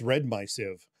I misread my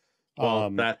Civ. Well,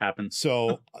 that happens.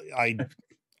 So I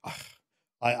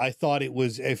thought it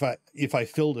was if I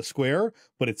filled a square,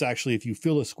 but it's actually if you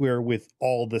fill a square with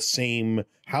all the same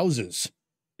houses.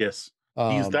 Yes,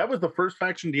 that was the first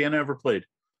faction Deanna ever played.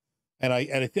 And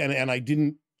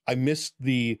I missed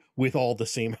the with all the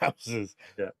same houses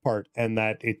part, and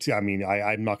that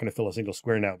I'm not going to fill a single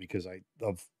square now because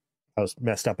of how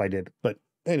messed up I did. But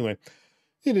anyway,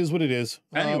 it is what it is.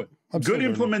 Anyway, good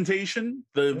implementation.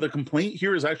 The complaint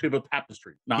here is actually about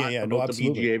Tapestry, not about the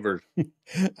BGA version.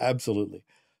 Absolutely.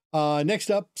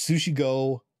 Next up, Sushi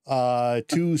Go.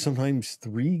 2, sometimes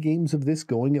 3 games of this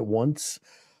going at once.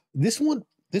 This one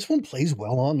plays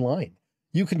well online.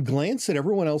 You can glance at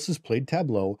everyone else has played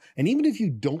Tableau, and even if you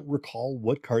don't recall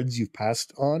what cards you've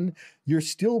passed on, you're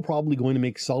still probably going to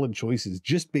make solid choices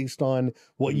just based on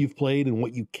what you've played and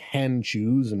what you can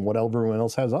choose and what everyone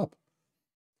else has up.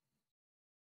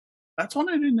 That's one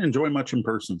I didn't enjoy much in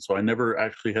person, so I never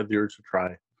actually had the urge to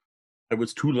try. It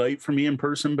was too light for me in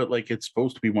person, but like it's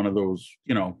supposed to be one of those,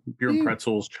 beer and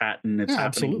pretzels chatting. It's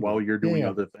happening while you're doing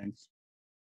other things.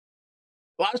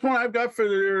 Last one I've got for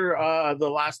the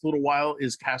last little while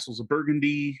is Castles of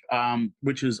Burgundy,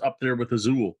 which is up there with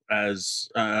Azul as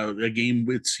a game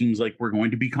it seems like we're going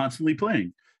to be constantly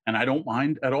playing, and I don't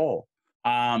mind at all.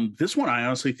 This one, I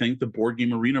honestly think the board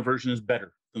game arena version is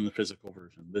better than the physical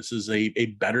version. This is a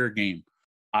better game.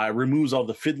 Removes all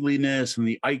the fiddliness and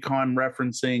the icon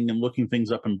referencing and looking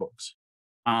things up in books.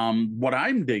 What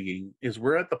I'm digging is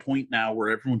we're at the point now where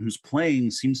everyone who's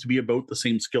playing seems to be about the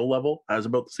same skill level, has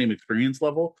about the same experience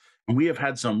level, and we have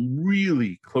had some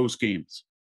really close games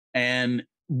and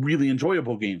really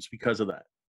enjoyable games because of that.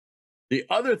 The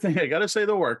other thing I gotta say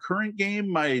though, our current game,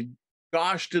 my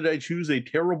gosh, did I choose a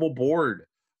terrible board?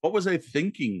 What was I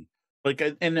thinking?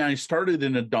 And I started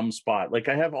in a dumb spot. Like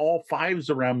I have all 5s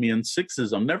around me and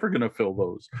 6s. I'm never gonna fill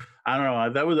those. I don't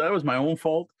know. That was my own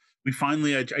fault. We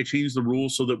finally, I changed the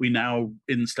rules so that we now,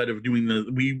 instead of doing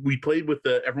we played with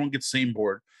the everyone gets the same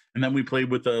board, and then we played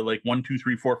with the like 1, 2,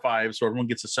 3, 4, 5, so everyone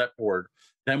gets a set board.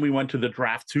 Then we went to the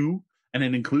draft 2, and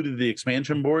it included the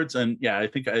expansion boards. And yeah, I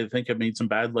think I made some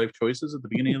bad life choices at the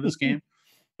beginning of this game.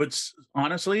 But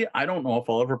honestly, I don't know if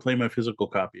I'll ever play my physical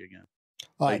copy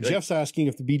again. Jeff's asking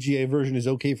if the BGA version is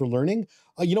okay for learning.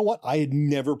 You know what? I had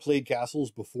never played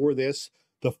Castles before this.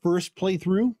 The first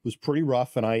playthrough was pretty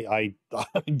rough, and I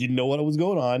didn't know what was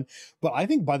going on. But I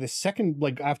think by the second,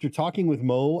 like after talking with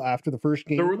Mo after the first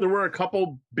game, there were a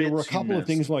couple bits. There were a couple of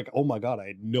things like, oh my god, I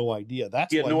had no idea.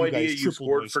 That's why no idea you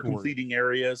scored for completing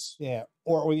areas. Yeah,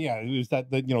 or it was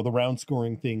the round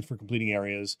scoring things for completing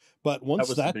areas. But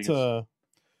once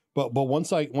but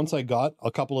once I got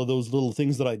a couple of those little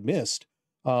things that I'd missed,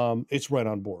 it's right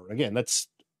on board. Again, that's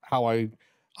how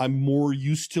I'm more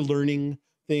used to learning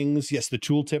things. Yes, the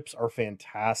tooltips are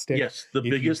fantastic. Yes, the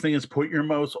biggest thing is put your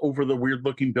mouse over the weird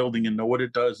looking building and know what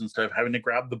it does instead of having to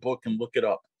grab the book and look it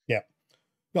up. Yeah.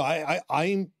 No,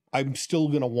 I'm still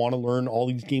gonna want to learn all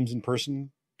these games in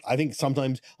person. I think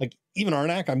sometimes, like even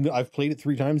Arnak, I've played it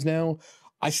 3 times now.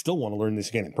 I still want to learn this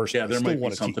again in person. Yeah, there might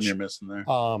be something you're missing there.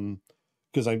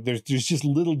 Because there's just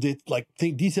little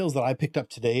details that I picked up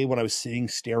today when I was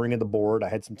staring at the board. I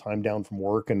had some time down from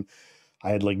work and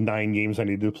I had like 9 games I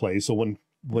needed to play. So when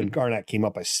Garnak came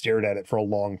up, I stared at it for a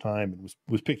long time and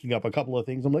was picking up a couple of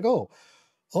things. I'm like, oh,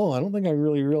 I don't think I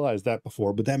really realized that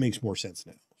before, but that makes more sense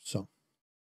now. So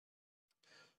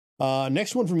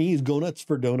next one for me is Go Nuts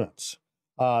for Donuts.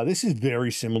 This is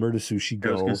very similar to Sushi Go.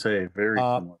 I was going to say very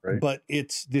similar, right? But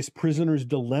it's this prisoner's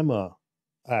dilemma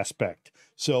aspect.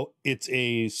 So it's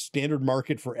a standard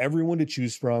market for everyone to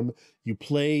choose from. You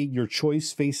play your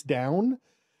choice face down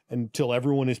until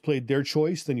everyone has played their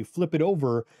choice. Then you flip it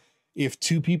over. If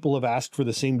two people have asked for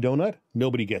the same donut,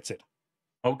 nobody gets it.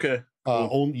 Okay.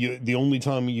 Cool. The only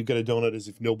time you get a donut is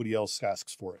if nobody else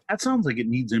asks for it. That sounds like it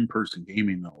needs in-person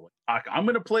gaming though. Like, I'm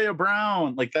going to play a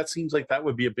brown. Like that seems like that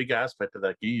would be a big aspect of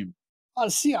that game.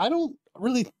 See, I don't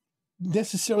really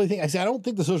necessarily think. I don't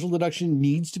think the social deduction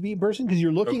needs to be in person because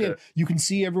you're looking at. You can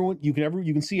see everyone. You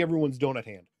can see everyone's donut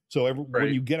hand. So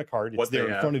when you get a card, it's there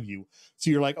in front of you. So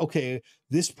you're like, okay,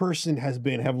 this person has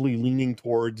been heavily leaning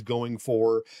towards going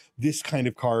for this kind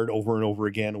of card over and over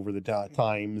again over the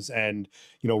times. And,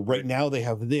 right now they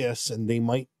have this and they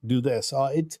might do this.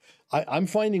 I'm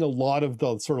finding a lot of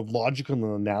the sort of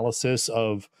logical analysis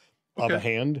of a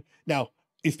hand. Now,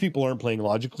 if people aren't playing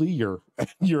logically, you're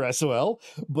SOL.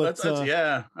 But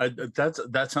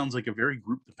that sounds like a very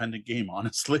group dependent game,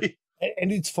 honestly.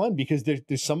 And it's fun because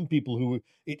there's some people who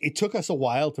it took us a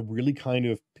while to really kind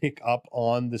of pick up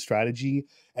on the strategy.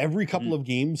 Every couple of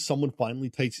games, someone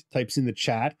finally types in the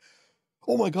chat,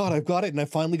 "Oh my God, I've got it. And I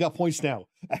finally got points now."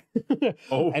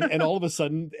 and all of a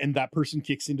sudden, and that person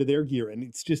kicks into their gear. And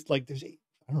it's just like, I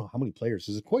don't know how many players.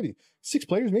 Is it quite 6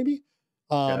 players maybe?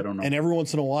 I don't know. And every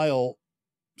once in a while,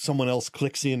 someone else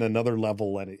clicks in another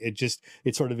level and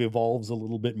it sort of evolves a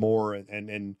little bit more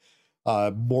and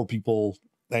more people.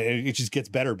 It just gets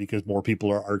better because more people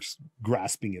are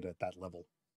grasping it at that level.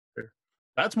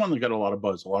 That's one that got a lot of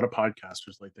buzz. A lot of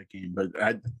podcasters like that game, but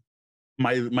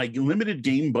my limited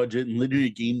game budget and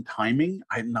limited game timing,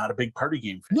 I'm not a big party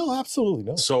game fan. No, absolutely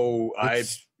no. So I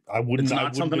wouldn't. It's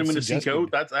not something I'm going to seek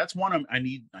out. That's one I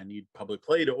need public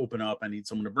play to open up. I need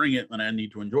someone to bring it. Then I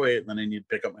need to enjoy it. Then I need to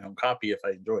pick up my own copy if I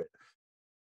enjoy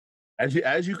it.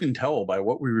 As you can tell by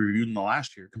what we reviewed in the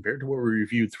last year compared to what we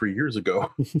reviewed 3 years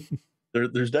ago.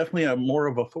 There's definitely a more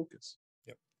of a focus.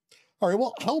 Yep. All right.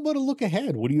 Well, how about a look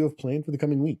ahead? What do you have planned for the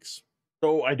coming weeks?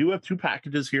 So I do have 2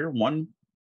 packages here. One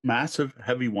massive,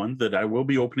 heavy one that I will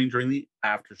be opening during the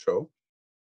after show.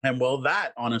 And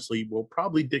that honestly will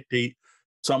probably dictate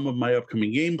some of my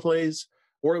upcoming gameplays,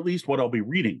 or at least what I'll be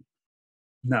reading.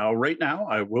 Now, right now,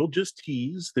 I will just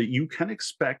tease that you can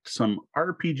expect some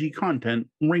RPG content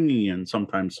ringing in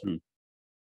sometime soon.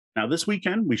 Now, this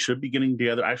weekend, we should be getting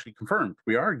together, actually confirmed,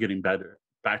 we are getting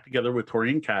back together with Tori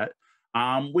and Kat,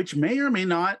 which may or may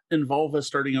not involve us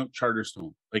starting out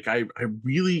Charterstone. Like, I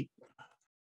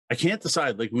can't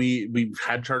decide. Like, we've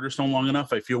had Charterstone long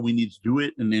enough. I feel we need to do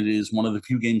it, and it is one of the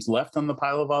few games left on the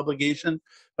pile of obligation.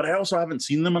 But I also haven't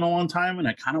seen them in a long time, and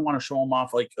I kind of want to show them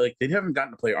off. Like they haven't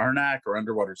gotten to play Arnak or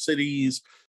Underwater Cities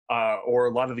or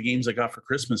a lot of the games I got for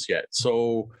Christmas yet.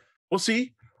 So we'll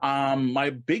see.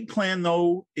 My big plan,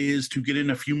 though, is to get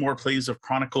in a few more plays of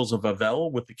Chronicles of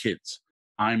Avel with the kids.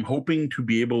 I'm hoping to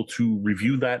be able to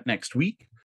review that next week.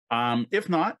 If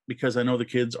not, because I know the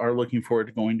kids are looking forward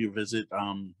to going to visit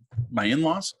my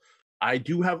in-laws, I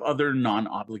do have other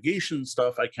non-obligation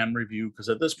stuff I can review, because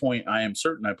at this point, I am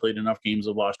certain I played enough games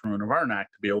of Lost Ruin of Arnak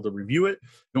to be able to review it.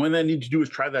 The only thing I need to do is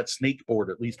try that snake board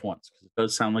at least once, because it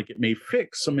does sound like it may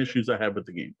fix some issues I have with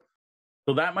the game.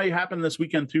 So that might happen this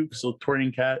weekend too. So Tori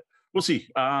and Kat, we'll see.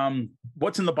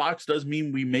 What's in the box does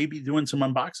mean we may be doing some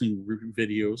unboxing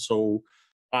videos. So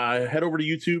head over to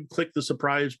YouTube, click the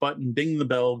surprise button, ding the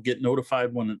bell, get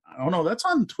notified when. Oh no, that's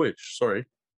on Twitch. Sorry,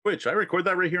 Twitch. I record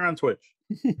that right here on Twitch.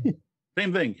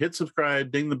 Same thing. Hit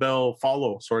subscribe, ding the bell,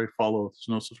 follow. Sorry, follow. There's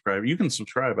no subscribe. You can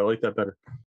subscribe. I like that better.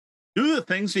 Do the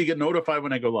thing so you get notified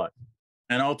when I go live,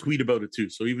 and I'll tweet about it too.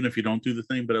 So even if you don't do the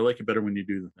thing, but I like it better when you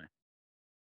do the thing.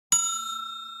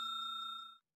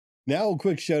 Now, a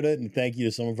quick shout out and thank you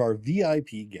to some of our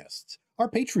VIP guests, our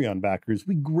Patreon backers.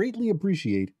 We greatly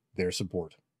appreciate their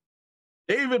support.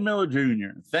 David Miller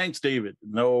Jr. Thanks, David.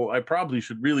 No, I probably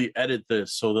should really edit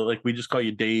this so that we just call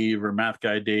you Dave or Math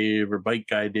Guy Dave or Bike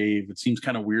Guy Dave. It seems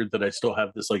kind of weird that I still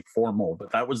have this formal,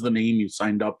 but that was the name you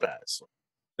signed up as.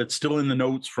 That's still in the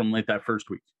notes from that first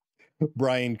week.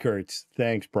 Brian Kurtz.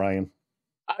 Thanks, Brian.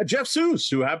 Jeff Seuss,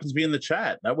 who happens to be in the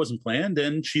chat. That wasn't planned.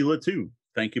 And Sheila, too.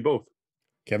 Thank you both.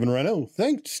 Kevin Reno.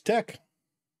 Thanks, Tech.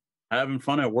 Having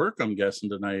fun at work, I'm guessing,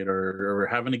 tonight, or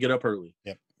having to get up early.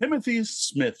 Yep. Timothy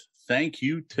Smith. Thank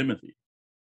you, Timothy.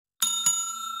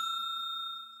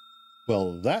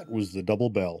 Well, that was the double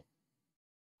bell.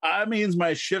 That means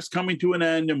my shift's coming to an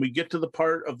end, and we get to the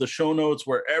part of the show notes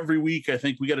where every week I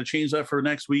think we got to change that for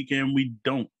next week, and we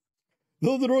don't.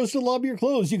 Though the doors to the lobby are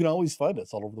closed, you can always find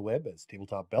us all over the web as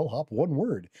Tabletop Bellhop, one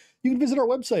word. You can visit our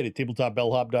website at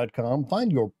tabletopbellhop.com,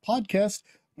 find our podcast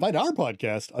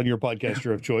on your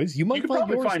podcaster of choice. You might find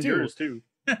yours yours too.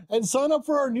 And sign up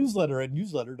for our newsletter at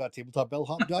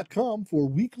newsletter.tabletopbellhop.com for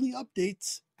weekly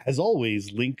updates. As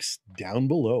always, links down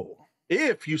below.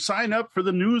 If you sign up for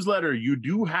the newsletter, you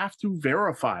do have to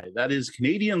verify. That is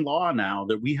Canadian law now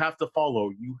that we have to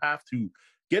follow. You have to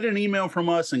get an email from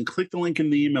us and click the link in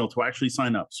the email to actually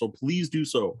sign up. So please do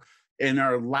so. In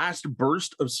our last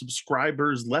burst of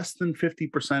subscribers, less than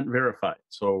 50% verified.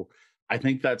 So I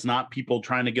think that's not people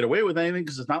trying to get away with anything,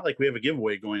 because it's not like we have a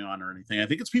giveaway going on or anything. I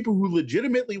think it's people who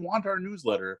legitimately want our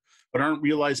newsletter but aren't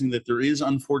realizing that there is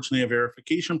unfortunately a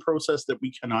verification process that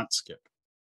we cannot skip.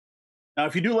 Now,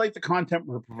 if you do like the content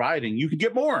we're providing, you can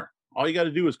get more. All you got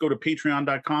to do is go to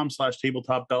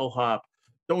patreon.com/tabletopbellhop,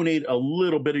 donate a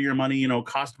little bit of your money,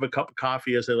 cost of a cup of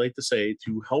coffee, as I like to say,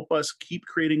 to help us keep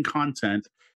creating content.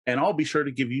 And I'll be sure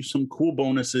to give you some cool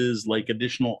bonuses like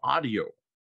additional audio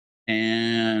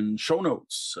and show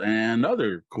notes and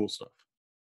other cool stuff.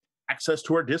 Access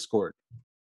to our Discord.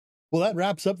 Well, that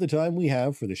wraps up the time we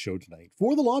have for the show tonight.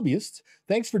 For the lobbyists,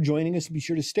 thanks for joining us. Be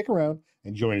sure to stick around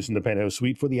and join us in the Penthouse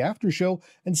Suite for the after show,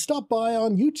 and stop by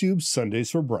on YouTube Sundays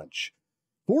for brunch.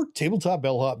 For Tabletop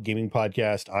Bellhop Gaming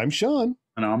Podcast, I'm Sean.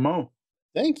 And I'm Mo.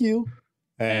 Thank you.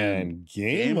 And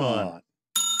game on.